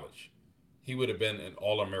in college, he would have been an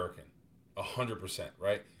All-American, 100%,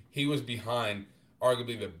 right? He was behind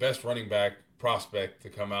arguably the best running back prospect to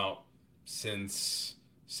come out since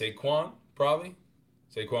Saquon, probably.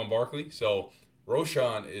 Saquon Barkley. So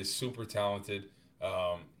Roschon is super talented.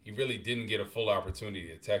 He really didn't get a full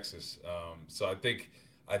opportunity at Texas. So I think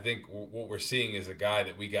what we're seeing is a guy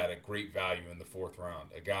that we got at great value in the 4th round.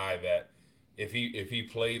 A guy that if he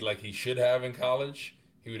played like he should have in college,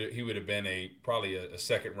 he would have been probably a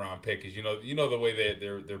 2nd round pick. Because you know the way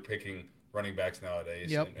they're picking running backs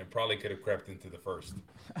nowadays, and probably could have crept into the 1st.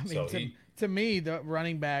 I mean, so to me, the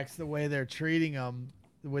running backs, the way they're treating them,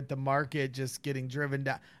 with the market just getting driven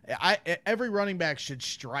down, every running back should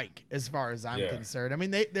strike, as far as I'm concerned. I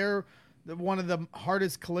mean, they're one of the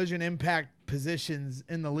hardest collision impact positions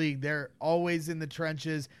in the league. They're always in the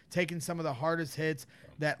trenches, taking some of the hardest hits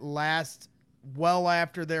that last well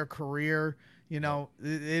after their career. It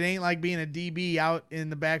ain't like being a DB out in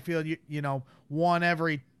the backfield. One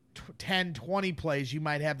every 10, 20 plays, you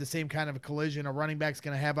might have the same kind of a collision a running back's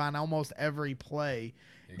going to have on almost every play.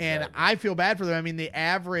 Exactly. And I feel bad for them. I mean, the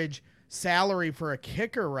average salary for a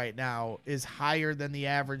kicker right now is higher than the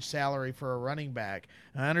average salary for a running back.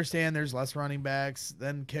 I understand there's less running backs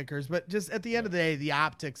than kickers, but just at the end of the day, the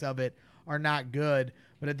optics of it are not good.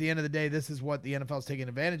 But at the end of the day, this is what the NFL is taking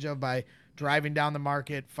advantage of by driving down the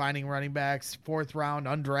market, finding running backs, 4th round,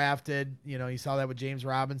 undrafted. You saw that with James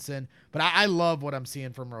Robinson. But I love what I'm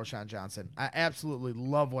seeing from Roschon Johnson. I absolutely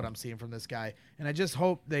love what I'm seeing from this guy. And I just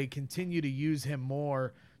hope they continue to use him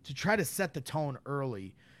more to try to set the tone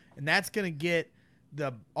early. And that's going to get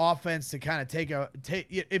the offense to kind of take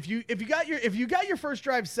if you got your first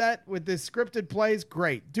drive set with this scripted plays,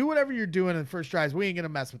 great. Do whatever you're doing in the first drives. We ain't going to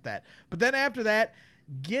mess with that. But then after that,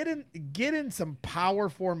 get in some power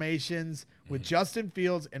formations with Justin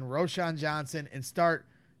Fields and Roschon Johnson and start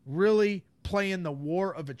really playing the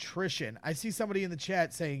war of attrition. I see somebody in the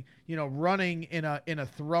chat saying, running in a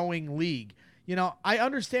throwing league. I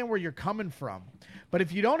understand where you're coming from, but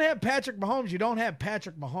if you don't have Patrick Mahomes, you don't have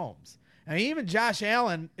Patrick Mahomes. And even Josh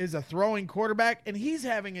Allen is a throwing quarterback, and he's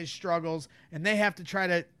having his struggles, and they have to try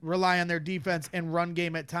to rely on their defense and run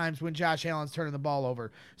game at times when Josh Allen's turning the ball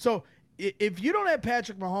over. So if you don't have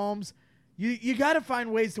Patrick Mahomes, you got to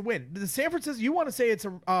find ways to win. The San Francisco, you want to say it's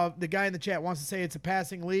the guy in the chat wants to say it's a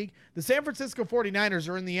passing league. The San Francisco 49ers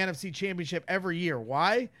are in the NFC Championship every year.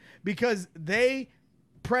 Why? Because they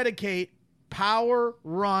predicate power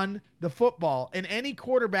run the football, and any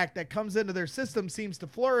quarterback that comes into their system seems to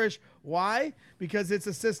flourish. Why? Because it's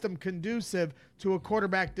a system conducive to a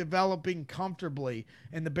quarterback developing comfortably,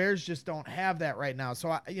 and the Bears just don't have that right now. So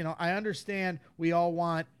I understand we all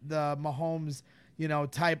want the Mahomes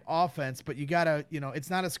type offense, but you gotta, it's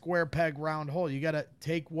not a square peg round hole. You gotta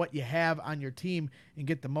take what you have on your team and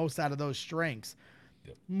get the most out of those strengths.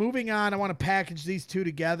 Yep. Moving on, I want to package these two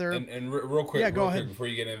together. And real quick, go ahead before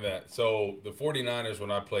you get into that. So the 49ers, when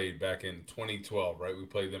I played back in 2012, right, we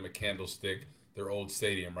played them at Candlestick, their old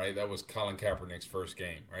stadium, right? That was Colin Kaepernick's first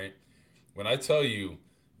game, right? When I tell you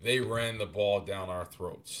they ran the ball down our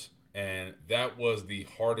throats, and that was the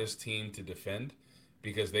hardest team to defend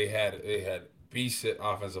because they had beast at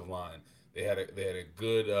offensive line. They had a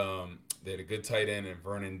good tight end in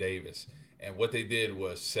Vernon Davis, and what they did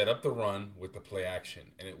was set up the run with the play action,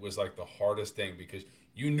 and it was like the hardest thing because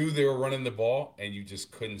you knew they were running the ball and you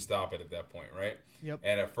just couldn't stop it at that point, right? Yep.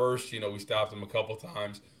 And at first, we stopped them a couple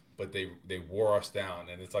times, but they wore us down,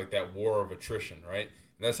 and it's like that war of attrition, right?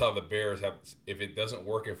 And that's how the Bears have. If it doesn't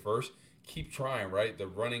work at first, keep trying, right? The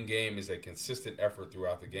running game is a consistent effort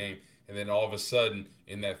throughout the game, and then all of a sudden,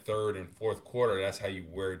 in that third and fourth quarter, that's how you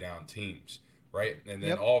wear down teams, right? And then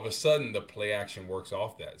Yep. all of a sudden, the play action works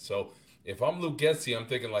off that. So if I'm Luke Getzey, I'm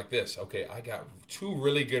thinking like this: okay, I got two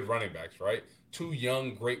really good running backs, right? Two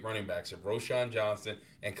young, great running backs, of Roshan Johnson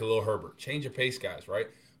and Khalil Herbert. Change of pace guys, right?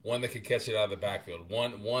 One that can catch it out of the backfield,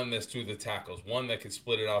 one that's through the tackles, one that can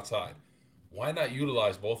split it outside. Why not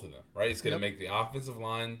utilize both of them, right? It's going to Yep. make the offensive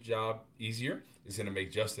line job easier. It's going to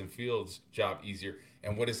make Justin Fields' job easier.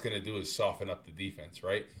 And what it's going to do is soften up the defense,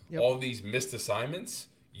 right? Yep. All these missed assignments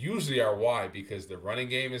usually are why, because the running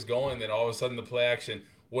game is going, then all of a sudden the play action,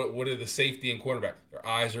 what are the safety and cornerback? Their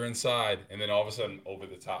eyes are inside, and then all of a sudden over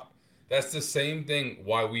the top. That's the same thing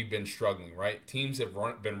why we've been struggling, right? Teams have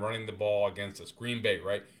been running the ball against us. Green Bay,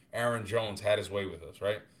 right? Aaron Jones had his way with us,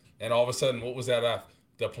 right? And all of a sudden, what was that after?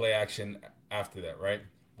 The play action after that, right?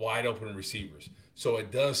 Wide open receivers. So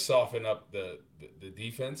it does soften up the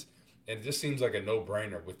defense, and it just seems like a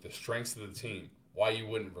no-brainer with the strengths of the team why you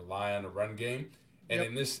wouldn't rely on the run game. And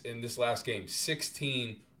Yep. in this last game,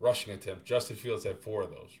 16 rushing attempts. Justin Fields had 4 of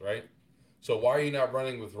those, right? So why are you not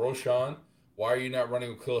running with Roshan? Why are you not running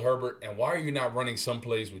with Khalil Herbert? And why are you not running some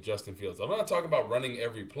plays with Justin Fields? I'm not talking about running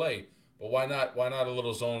every play, but why not? Why not a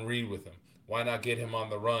little zone read with him? Why not get him on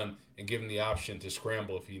the run and give him the option to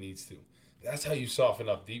scramble if he needs to? That's how you soften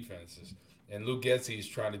up defenses. And Luke Getzey is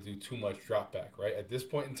trying to do too much drop back, right? At this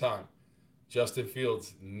point in time, Justin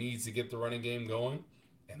Fields needs to get the running game going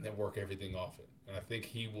and then work everything off it. And I think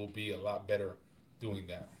he will be a lot better doing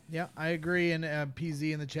that. Yeah, I agree. And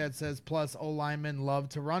PZ in the chat says, plus O linemen love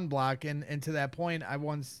to run block. And to that point, I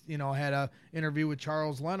once, had a interview with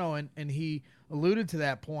Charles Leno, and he alluded to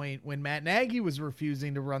that point when Matt Nagy was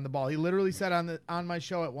refusing to run the ball. He literally said on my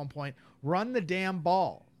show at one point, run the damn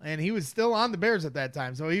ball. And he was still on the Bears at that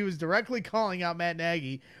time. So he was directly calling out Matt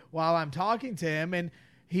Nagy while I'm talking to him. And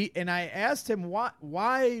I asked him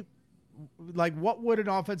why like what would an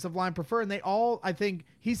offensive line prefer, and they all, I think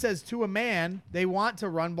he says, to a man they want to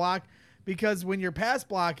run block, because when you're pass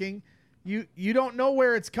blocking, you don't know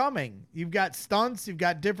where it's coming. You've got stunts, you've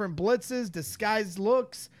got different blitzes, disguised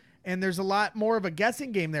looks, and there's a lot more of a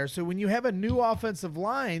guessing game there. So when you have a new offensive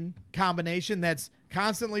line combination that's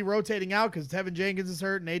constantly rotating out because Tevin Jenkins is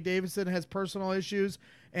hurt, Nate Davidson has personal issues,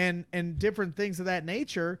 and different things of that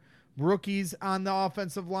nature, rookies on the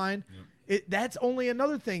offensive line, that's only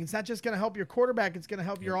another thing. It's not just going to help your quarterback. It's going to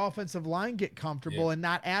help your offensive line get comfortable and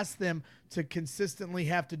not ask them to consistently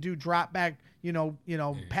have to do drop back,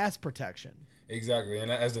 pass protection. Exactly. And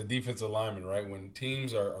as a defensive lineman, right, when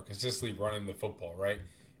teams are consistently running the football, right,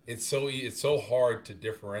 it's so hard to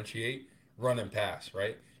differentiate run and pass,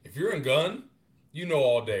 right? If you're in gun,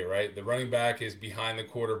 all day, right? The running back is behind the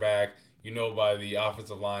quarterback, by the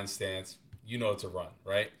offensive line stance, it's a run,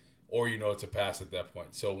 right? Or it's a pass at that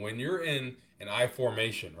point. So when you're in an I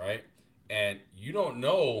formation, right, and you don't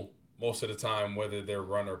know most of the time whether they're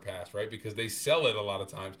run or pass, right, because they sell it a lot of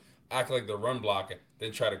times, act like they're run blocking,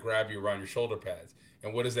 then try to grab you around your shoulder pads.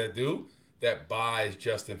 And what does that do? That buys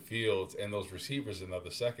Justin Fields and those receivers another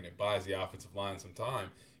second. It buys the offensive line some time,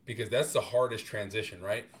 because that's the hardest transition,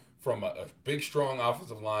 right? From a big, strong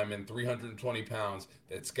offensive lineman, 320 pounds,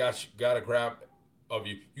 that's got to grab of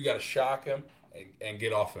you. You got to shock him and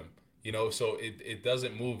get off him. So it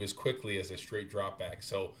doesn't move as quickly as a straight drop back.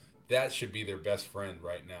 So that should be their best friend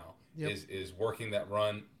right now, is working that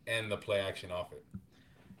run and the play action off it.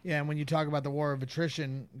 Yeah, and when you talk about the war of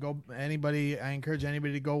attrition, I encourage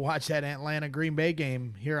anybody to go watch that Atlanta Green Bay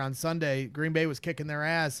game here on Sunday. Green Bay was kicking their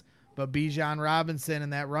ass, but Bijan Robinson in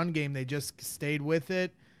that run game, they just stayed with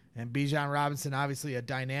it. And Bijan Robinson, obviously a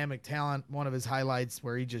dynamic talent. One of his highlights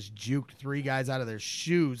where he just juked 3 guys out of their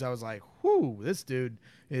shoes. I was like, whoo, this dude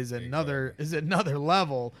is another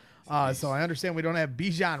level. So I understand we don't have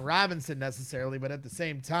Bijan Robinson necessarily, but at the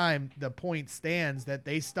same time, the point stands that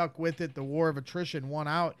they stuck with it. The war of attrition won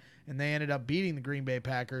out, and they ended up beating the Green Bay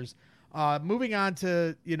Packers. Moving on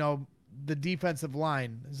to, the defensive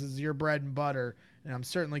line. This is your bread and butter, and I'm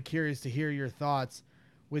certainly curious to hear your thoughts.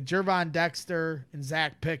 With Gervon Dexter and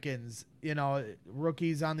Zach Pickens,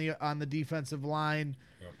 rookies on the defensive line.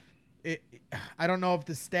 Yep. I don't know if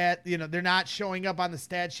the stat, they're not showing up on the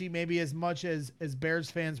stat sheet maybe as much as Bears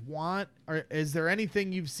fans want. Or is there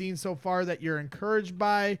anything you've seen so far that you're encouraged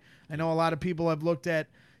by? I know a lot of people have looked at,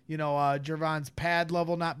 Gervon's pad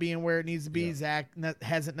level not being where it needs to be. Yeah. Zach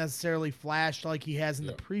hasn't necessarily flashed like he has in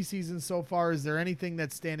the preseason so far. Is there anything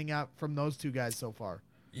that's standing out from those two guys so far?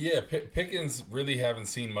 Yeah, Pickens really haven't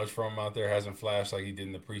seen much from him out there. Hasn't flashed like he did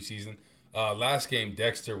in the preseason. Last game,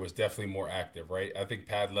 Dexter was definitely more active, right? I think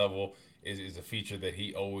pad level is a feature that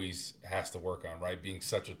he always has to work on, right? Being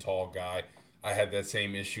such a tall guy, I had that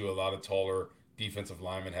same issue. A lot of taller defensive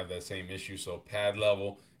linemen have that same issue. So pad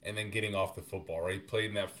level and then getting off the football, right? He played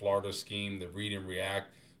in that Florida scheme, the read and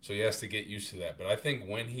react, so he has to get used to that. But I think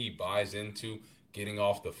when he buys into getting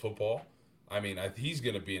off the football, I mean, he's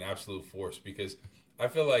going to be an absolute force because I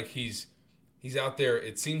feel like he's out there.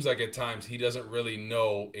 It seems like at times he doesn't really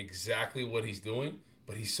know exactly what he's doing,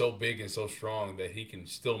 but he's so big and so strong that he can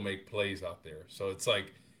still make plays out there. So it's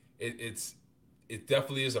like it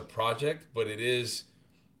definitely is a project, but it is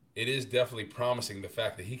definitely promising the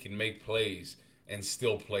fact that he can make plays and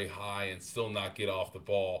still play high and still not get off the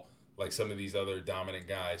ball like some of these other dominant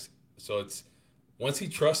guys. So it's once he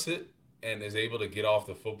trusts it and is able to get off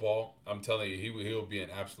the football, I'm telling you, he'll be an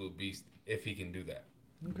absolute beast if he can do that.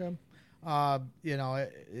 Okay. I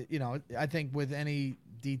think with any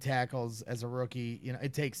D tackles as a rookie,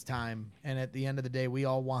 it takes time. And at the end of the day, we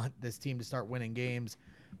all want this team to start winning games,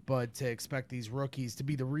 but to expect these rookies to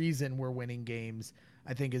be the reason we're winning games,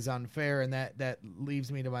 I think is unfair. And that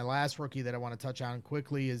leaves me to my last rookie that I want to touch on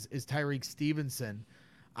quickly is Tyreek Stevenson.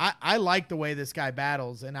 I like the way this guy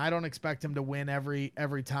battles, and I don't expect him to win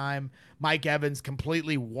every time. Mike Evans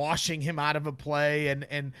completely washing him out of a play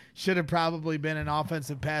and should have probably been an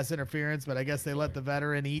offensive pass interference, but I guess they let the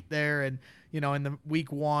veteran eat there. And, in the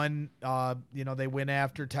week one, they went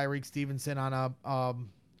after Tyreek Stevenson on a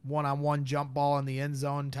one-on-one jump ball in the end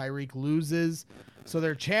zone. Tyreek loses. So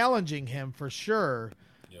they're challenging him for sure.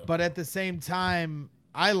 Yep. But at the same time,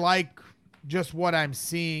 I like just what I'm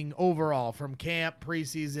seeing overall from camp,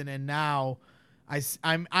 preseason, and now.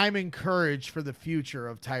 I'm encouraged for the future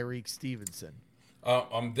of Tyreek Stevenson.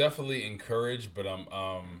 I'm definitely encouraged, but I'm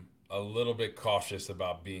a little bit cautious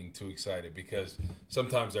about being too excited because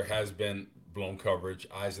sometimes there has been blown coverage,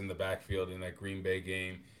 eyes in the backfield in that Green Bay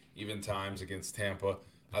game, even times against Tampa.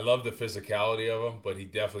 I love the physicality of him, but he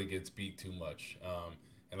definitely gets beat too much.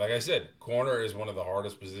 And like I said, corner is one of the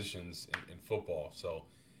hardest positions in football, so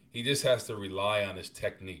he just has to rely on his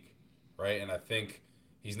technique, right? And I think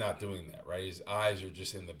he's not doing that, right? His eyes are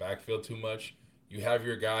just in the backfield too much. You have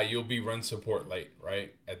your guy, you'll be run support late,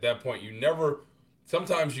 right? At that point,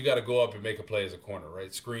 sometimes you got to go up and make a play as a corner,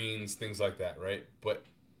 right? Screens, things like that, right? But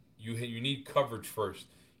you need coverage first.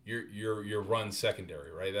 Your run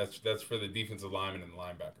secondary, right? That's for the defensive linemen and the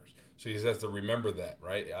linebackers. So he just has to remember that,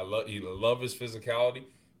 right? He love his physicality,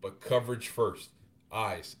 but coverage first.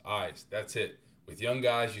 Eyes. That's it. With young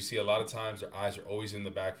guys, you see a lot of times their eyes are always in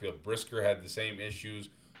the backfield. Brisker had the same issues.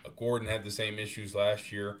 Gordon had the same issues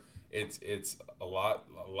last year. It's a lot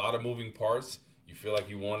of moving parts. You feel like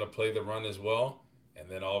you want to play the run as well, and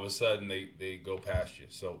then all of a sudden they go past you.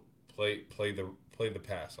 So play the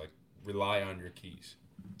pass. Like rely on your keys.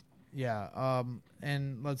 Yeah.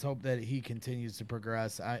 And let's hope that he continues to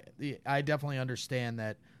progress. I definitely understand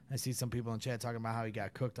that. I see some people in chat talking about how he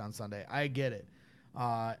got cooked on Sunday. I get it.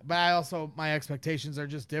 But my expectations are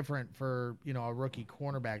just different for, a rookie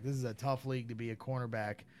cornerback. This is a tough league to be a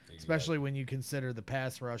cornerback, especially when you consider the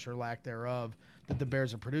pass rush or lack thereof that the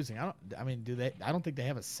Bears are producing. I don't think they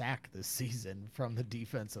have a sack this season from the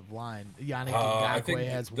defensive line. Yannick Ngakoue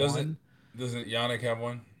has one. Doesn't Yannick have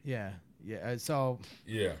one? Yeah. So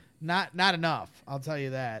yeah, not enough. I'll tell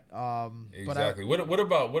you that. Exactly. What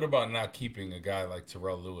about not keeping a guy like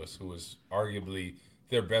Terrell Lewis, who was arguably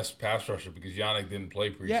their best pass rusher because Yannick didn't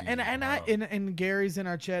play preseason? Yeah, and Gary's in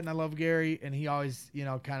our chat, and I love Gary, and he always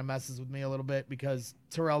kind of messes with me a little bit because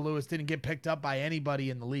Terrell Lewis didn't get picked up by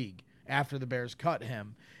anybody in the league after the Bears cut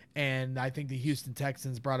him, and I think the Houston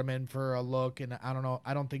Texans brought him in for a look, and I don't know,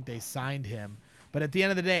 I don't think they signed him, but at the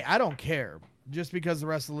end of the day, I don't care just because the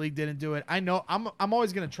rest of the league didn't do it. I know I'm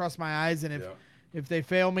always going to trust my eyes, and if they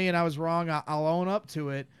fail me and I was wrong, I'll own up to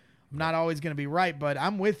it. I'm not always going to be right, but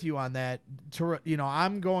I'm with you on that.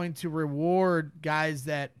 I'm going to reward guys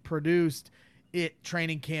that produced it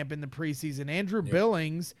training camp in the preseason. Andrew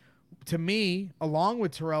Billings, to me, along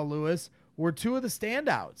with Terrell Lewis, were two of the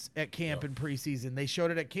standouts at camp in preseason. They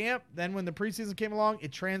showed it at camp. Then when the preseason came along,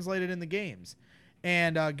 it translated in the games.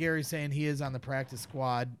 And Gary's saying he is on the practice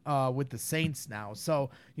squad with the Saints now.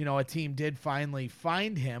 So, a team did finally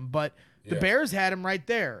find him. But The Yeah. Bears had him right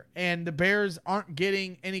there, and the Bears aren't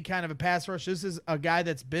getting any kind of a pass rush. This is a guy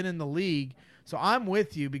that's been in the league. So I'm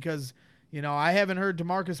with you because, I haven't heard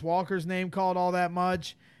DeMarcus Walker's name called all that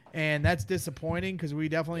much, and that's disappointing because we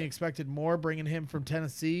definitely expected more bringing him from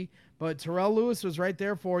Tennessee. But Terrell Lewis was right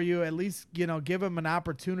there for you. At least, give him an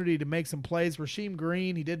opportunity to make some plays. Rasheem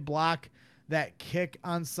Green, he did block that kick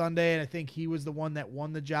on Sunday, and I think he was the one that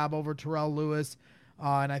won the job over Terrell Lewis.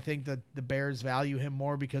 And I think that the Bears value him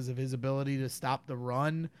more because of his ability to stop the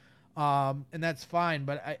run. And that's fine.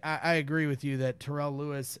 But I agree with you that Terrell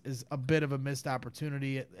Lewis is a bit of a missed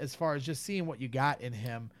opportunity as far as just seeing what you got in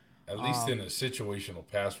him. At least in a situational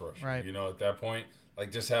pass rush. Right. At that point,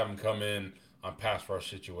 like just have him come in on pass rush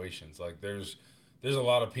situations. Like there's a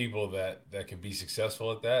lot of people that can be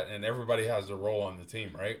successful at that, and everybody has a role on the team,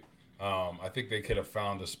 right? I think they could have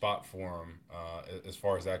found a spot for him as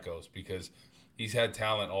far as that goes because he's had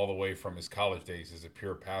talent all the way from his college days as a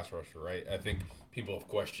pure pass rusher, right? I think people have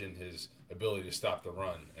questioned his ability to stop the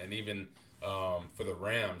run, and even for the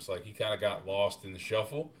Rams, like he kind of got lost in the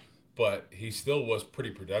shuffle, but he still was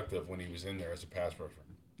pretty productive when he was in there as a pass rusher.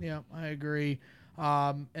 Yeah, I agree.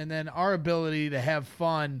 And then our ability to have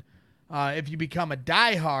fun, if you become a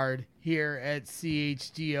diehard here at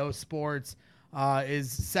CHGO Sports,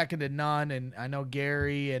 is second to none. And I know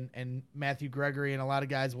Gary and Matthew Gregory and a lot of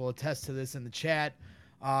guys will attest to this in the chat.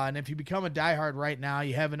 And if you become a diehard right now,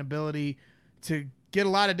 you have an ability to get a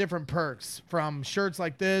lot of different perks from shirts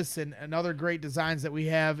like this and other great designs that we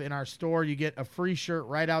have in our store. You get a free shirt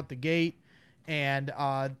right out the gate, and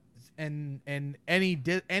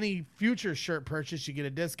any future shirt purchase you get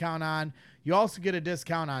a discount on. You also get a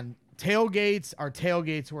discount on tailgates. Our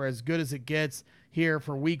tailgates were as good as it gets here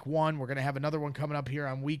for week 1. We're going to have another one coming up here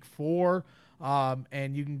on week 4.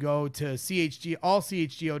 And you can go to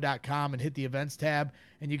allchgo.com and hit the events tab,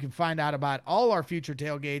 and you can find out about all our future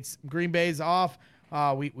tailgates. Green Bay's off.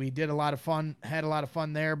 We did a lot of fun, had a lot of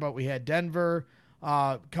fun there, but we had Denver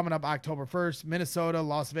coming up October 1st, Minnesota,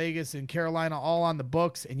 Las Vegas, and Carolina all on the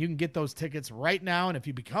books, and you can get those tickets right now. And if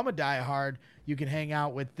you become a diehard, you can hang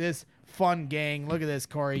out with this fun gang. Look at this,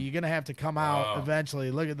 Corey. You're gonna have to come out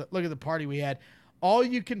eventually. Look at the party we had. All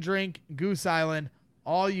you can drink, Goose Island.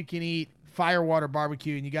 All you can eat, Firewater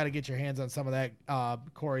Barbecue, and you got to get your hands on some of that,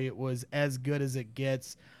 Corey. It was as good as it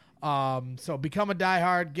gets. So become a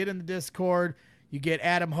diehard. Get in the Discord. You get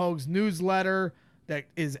Adam Hogue's newsletter that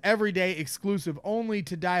is every day exclusive only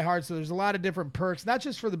to diehards. So there's a lot of different perks, not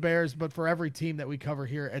just for the Bears, but for every team that we cover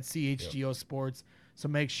here at CHGO Sports. So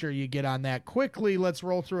make sure you get on that quickly. Let's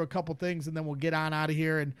roll through a couple things, and then we'll get on out of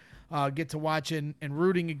here and get to watching and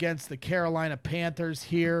rooting against the Carolina Panthers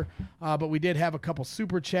here. But we did have a couple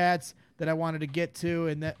super chats that I wanted to get to,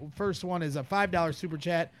 and that first one is a $5 super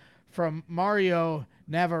chat from Mario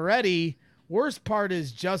Navarrete. Worst part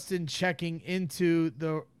is Justin checking into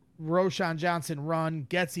the Roschon Johnson run.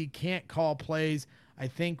 Getsy can't call plays. I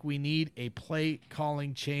think we need a play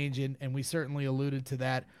calling change, and we certainly alluded to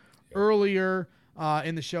that earlier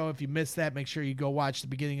in the show. If you missed that, make sure you go watch the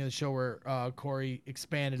beginning of the show where Corey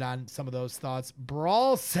expanded on some of those thoughts.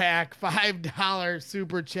 Brawl Sack, $5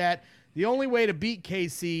 super chat. The only way to beat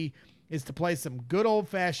KC is to play some good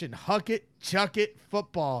old-fashioned huck it, chuck it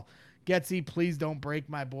football. Getsy, please don't break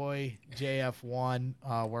my boy JF1.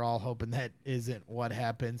 We're all hoping that isn't what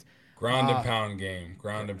happens. Ground and pound game.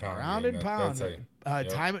 Ground and pound. Ground and pound.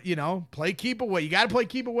 That's Time, play keep away. You got to play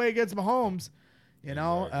keep away against Mahomes.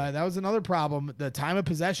 Exactly. That was another problem. The time of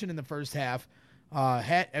possession in the first half.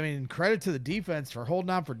 Credit to the defense for holding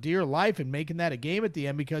on for dear life and making that a game at the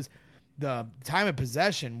end, because the time of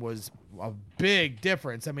possession was a big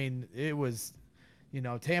difference. I mean, it was,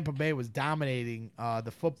 Tampa Bay was dominating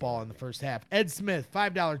the football in the first half. Ed Smith,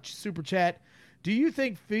 $5 super chat. Do you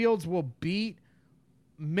think Fields will beat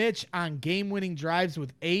Mitch on game-winning drives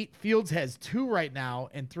with 8? Fields has 2 right now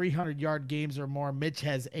and 300-yard games or more. Mitch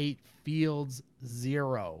has 8. Fields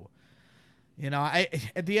 0.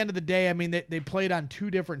 At the end of the day, they played on 2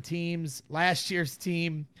 different teams. Last year's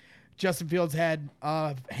team, Justin Fields had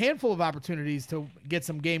a handful of opportunities to get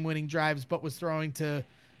some game-winning drives, but was throwing to,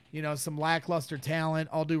 some lackluster talent.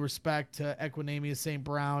 All due respect to Equanimeous St.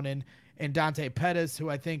 Brown and Dante Pettis, who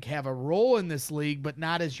I think have a role in this league, but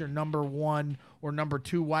not as your number 1 or number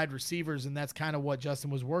 2 wide receivers. And that's kind of what Justin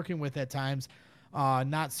was working with at times.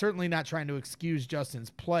 Certainly not trying to excuse Justin's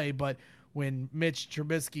play, but when Mitch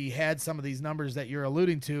Trubisky had some of these numbers that you're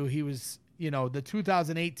alluding to, he was, the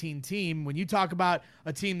 2018 team. When you talk about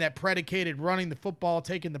a team that predicated running the football,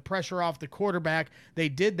 taking the pressure off the quarterback, they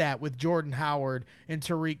did that with Jordan Howard and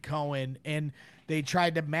Tariq Cohen, and they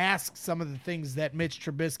tried to mask some of the things that Mitch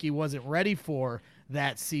Trubisky wasn't ready for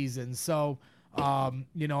that season. So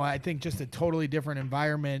I think just a totally different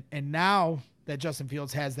environment. And now that Justin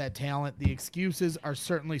Fields has that talent, the excuses are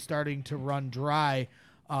certainly starting to run dry.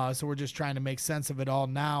 So we're just trying to make sense of it all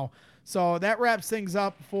now. So that wraps things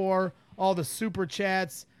up for all the super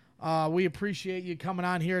chats. We appreciate you coming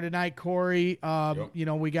on here tonight, Corey. Yep.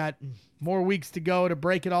 We got more weeks to go to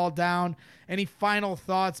break it all down. Any final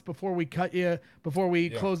thoughts before we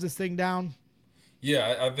close this thing down?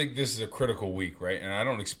 Yeah, I think this is a critical week, right? And I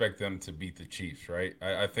don't expect them to beat the Chiefs, right?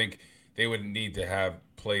 I think they would need to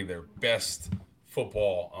play their best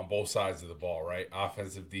football on both sides of the ball, right?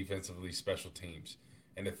 Offensive, defensively, special teams.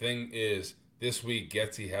 And the thing is, this week,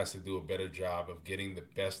 Getsy has to do a better job of getting the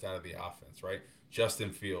best out of the offense, right?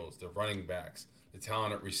 Justin Fields, the running backs, the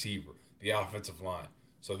talented receiver, the offensive line.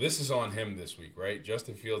 So this is on him this week, right?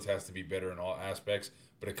 Justin Fields has to be better in all aspects,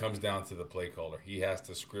 but it comes down to the play caller. He has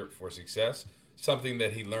to script for success, something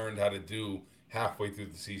that he learned how to do halfway through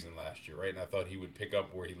the season last year, right? And I thought he would pick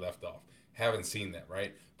up where he left off. Haven't seen that,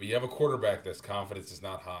 right? But you have a quarterback that's confidence is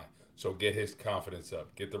not high. So get his confidence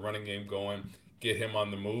up. Get the running game going. Get him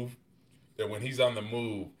on the move. And when he's on the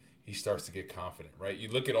move, he starts to get confident, right? You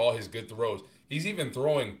look at all his good throws. He's even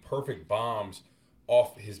throwing perfect bombs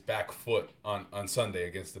off his back foot on Sunday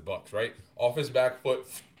against the Bucks, right? Off his back foot.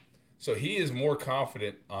 So he is more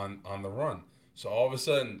confident on the run. So all of a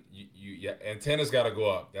sudden, antennas got to go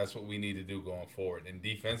up. That's what we need to do going forward. And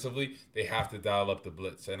defensively, they have to dial up the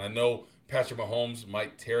blitz. And I know Patrick Mahomes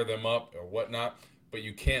might tear them up or whatnot, but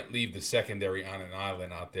you can't leave the secondary on an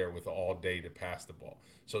island out there with all day to pass the ball.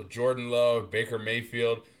 So Jordan Love, Baker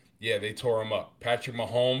Mayfield, yeah, they tore them up. Patrick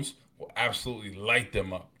Mahomes will absolutely light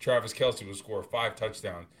them up. Travis Kelce will score 5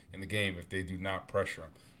 touchdowns in the game if they do not pressure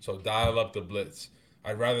him. So dial up the blitz.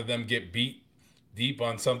 I'd rather them get beat deep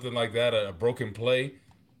on something like that, a broken play,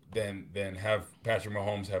 than have Patrick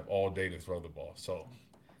Mahomes have all day to throw the ball. So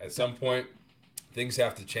at some point, things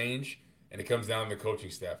have to change, and it comes down to the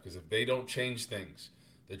coaching staff, because if they don't change things,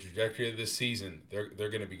 the trajectory of this season, they're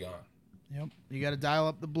going to be gone. Yep, you got to dial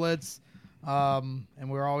up the blitz, and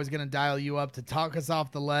we're always going to dial you up to talk us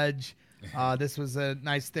off the ledge. This was a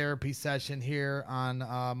nice therapy session here on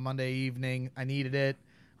Monday evening. I needed it.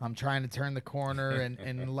 I'm trying to turn the corner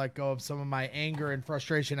and let go of some of my anger and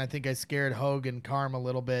frustration. I think I scared Hogue and Carm a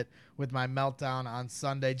little bit with my meltdown on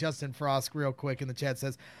Sunday. Justin Frost, real quick in the chat,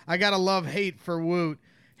 says, I got to love-hate for Woot.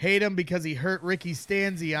 Hate him because he hurt Ricky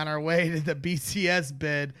Stanzi on our way to the BCS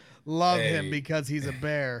bid. Love him because he's a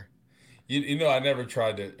Bear. I never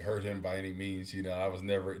tried to hurt him by any means. I was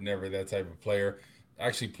never that type of player. I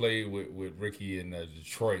actually played with Ricky in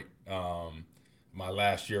Detroit my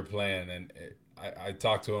last year playing, and I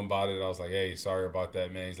talked to him about it. I was like, hey, sorry about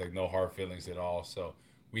that, man. He's like, no hard feelings at all. So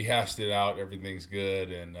we hashed it out. Everything's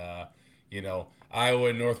good. And, Iowa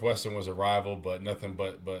and Northwestern was a rival, but nothing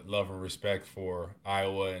but love and respect for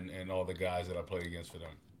Iowa and all the guys that I played against for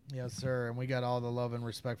them. Yes, sir. And we got all the love and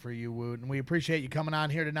respect for you, Woot. And we appreciate you coming on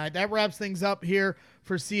here tonight. That wraps things up here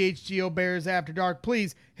for CHGO Bears After Dark.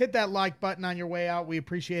 Please hit that like button on your way out. We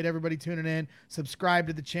appreciate everybody tuning in. Subscribe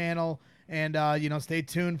to the channel. And, stay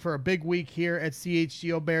tuned for a big week here at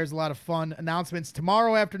CHGO Bears. A lot of fun announcements.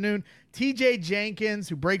 Tomorrow afternoon, TJ Jenkins,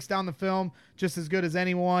 who breaks down the film just as good as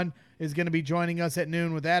anyone, is going to be joining us at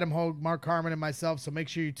noon with Adam Hogue, Mark Harmon, and myself. So make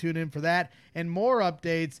sure you tune in for that and more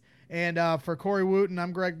updates. And for Corey Wooten,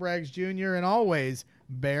 I'm Greg Braggs Jr. And always,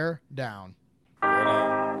 bear down.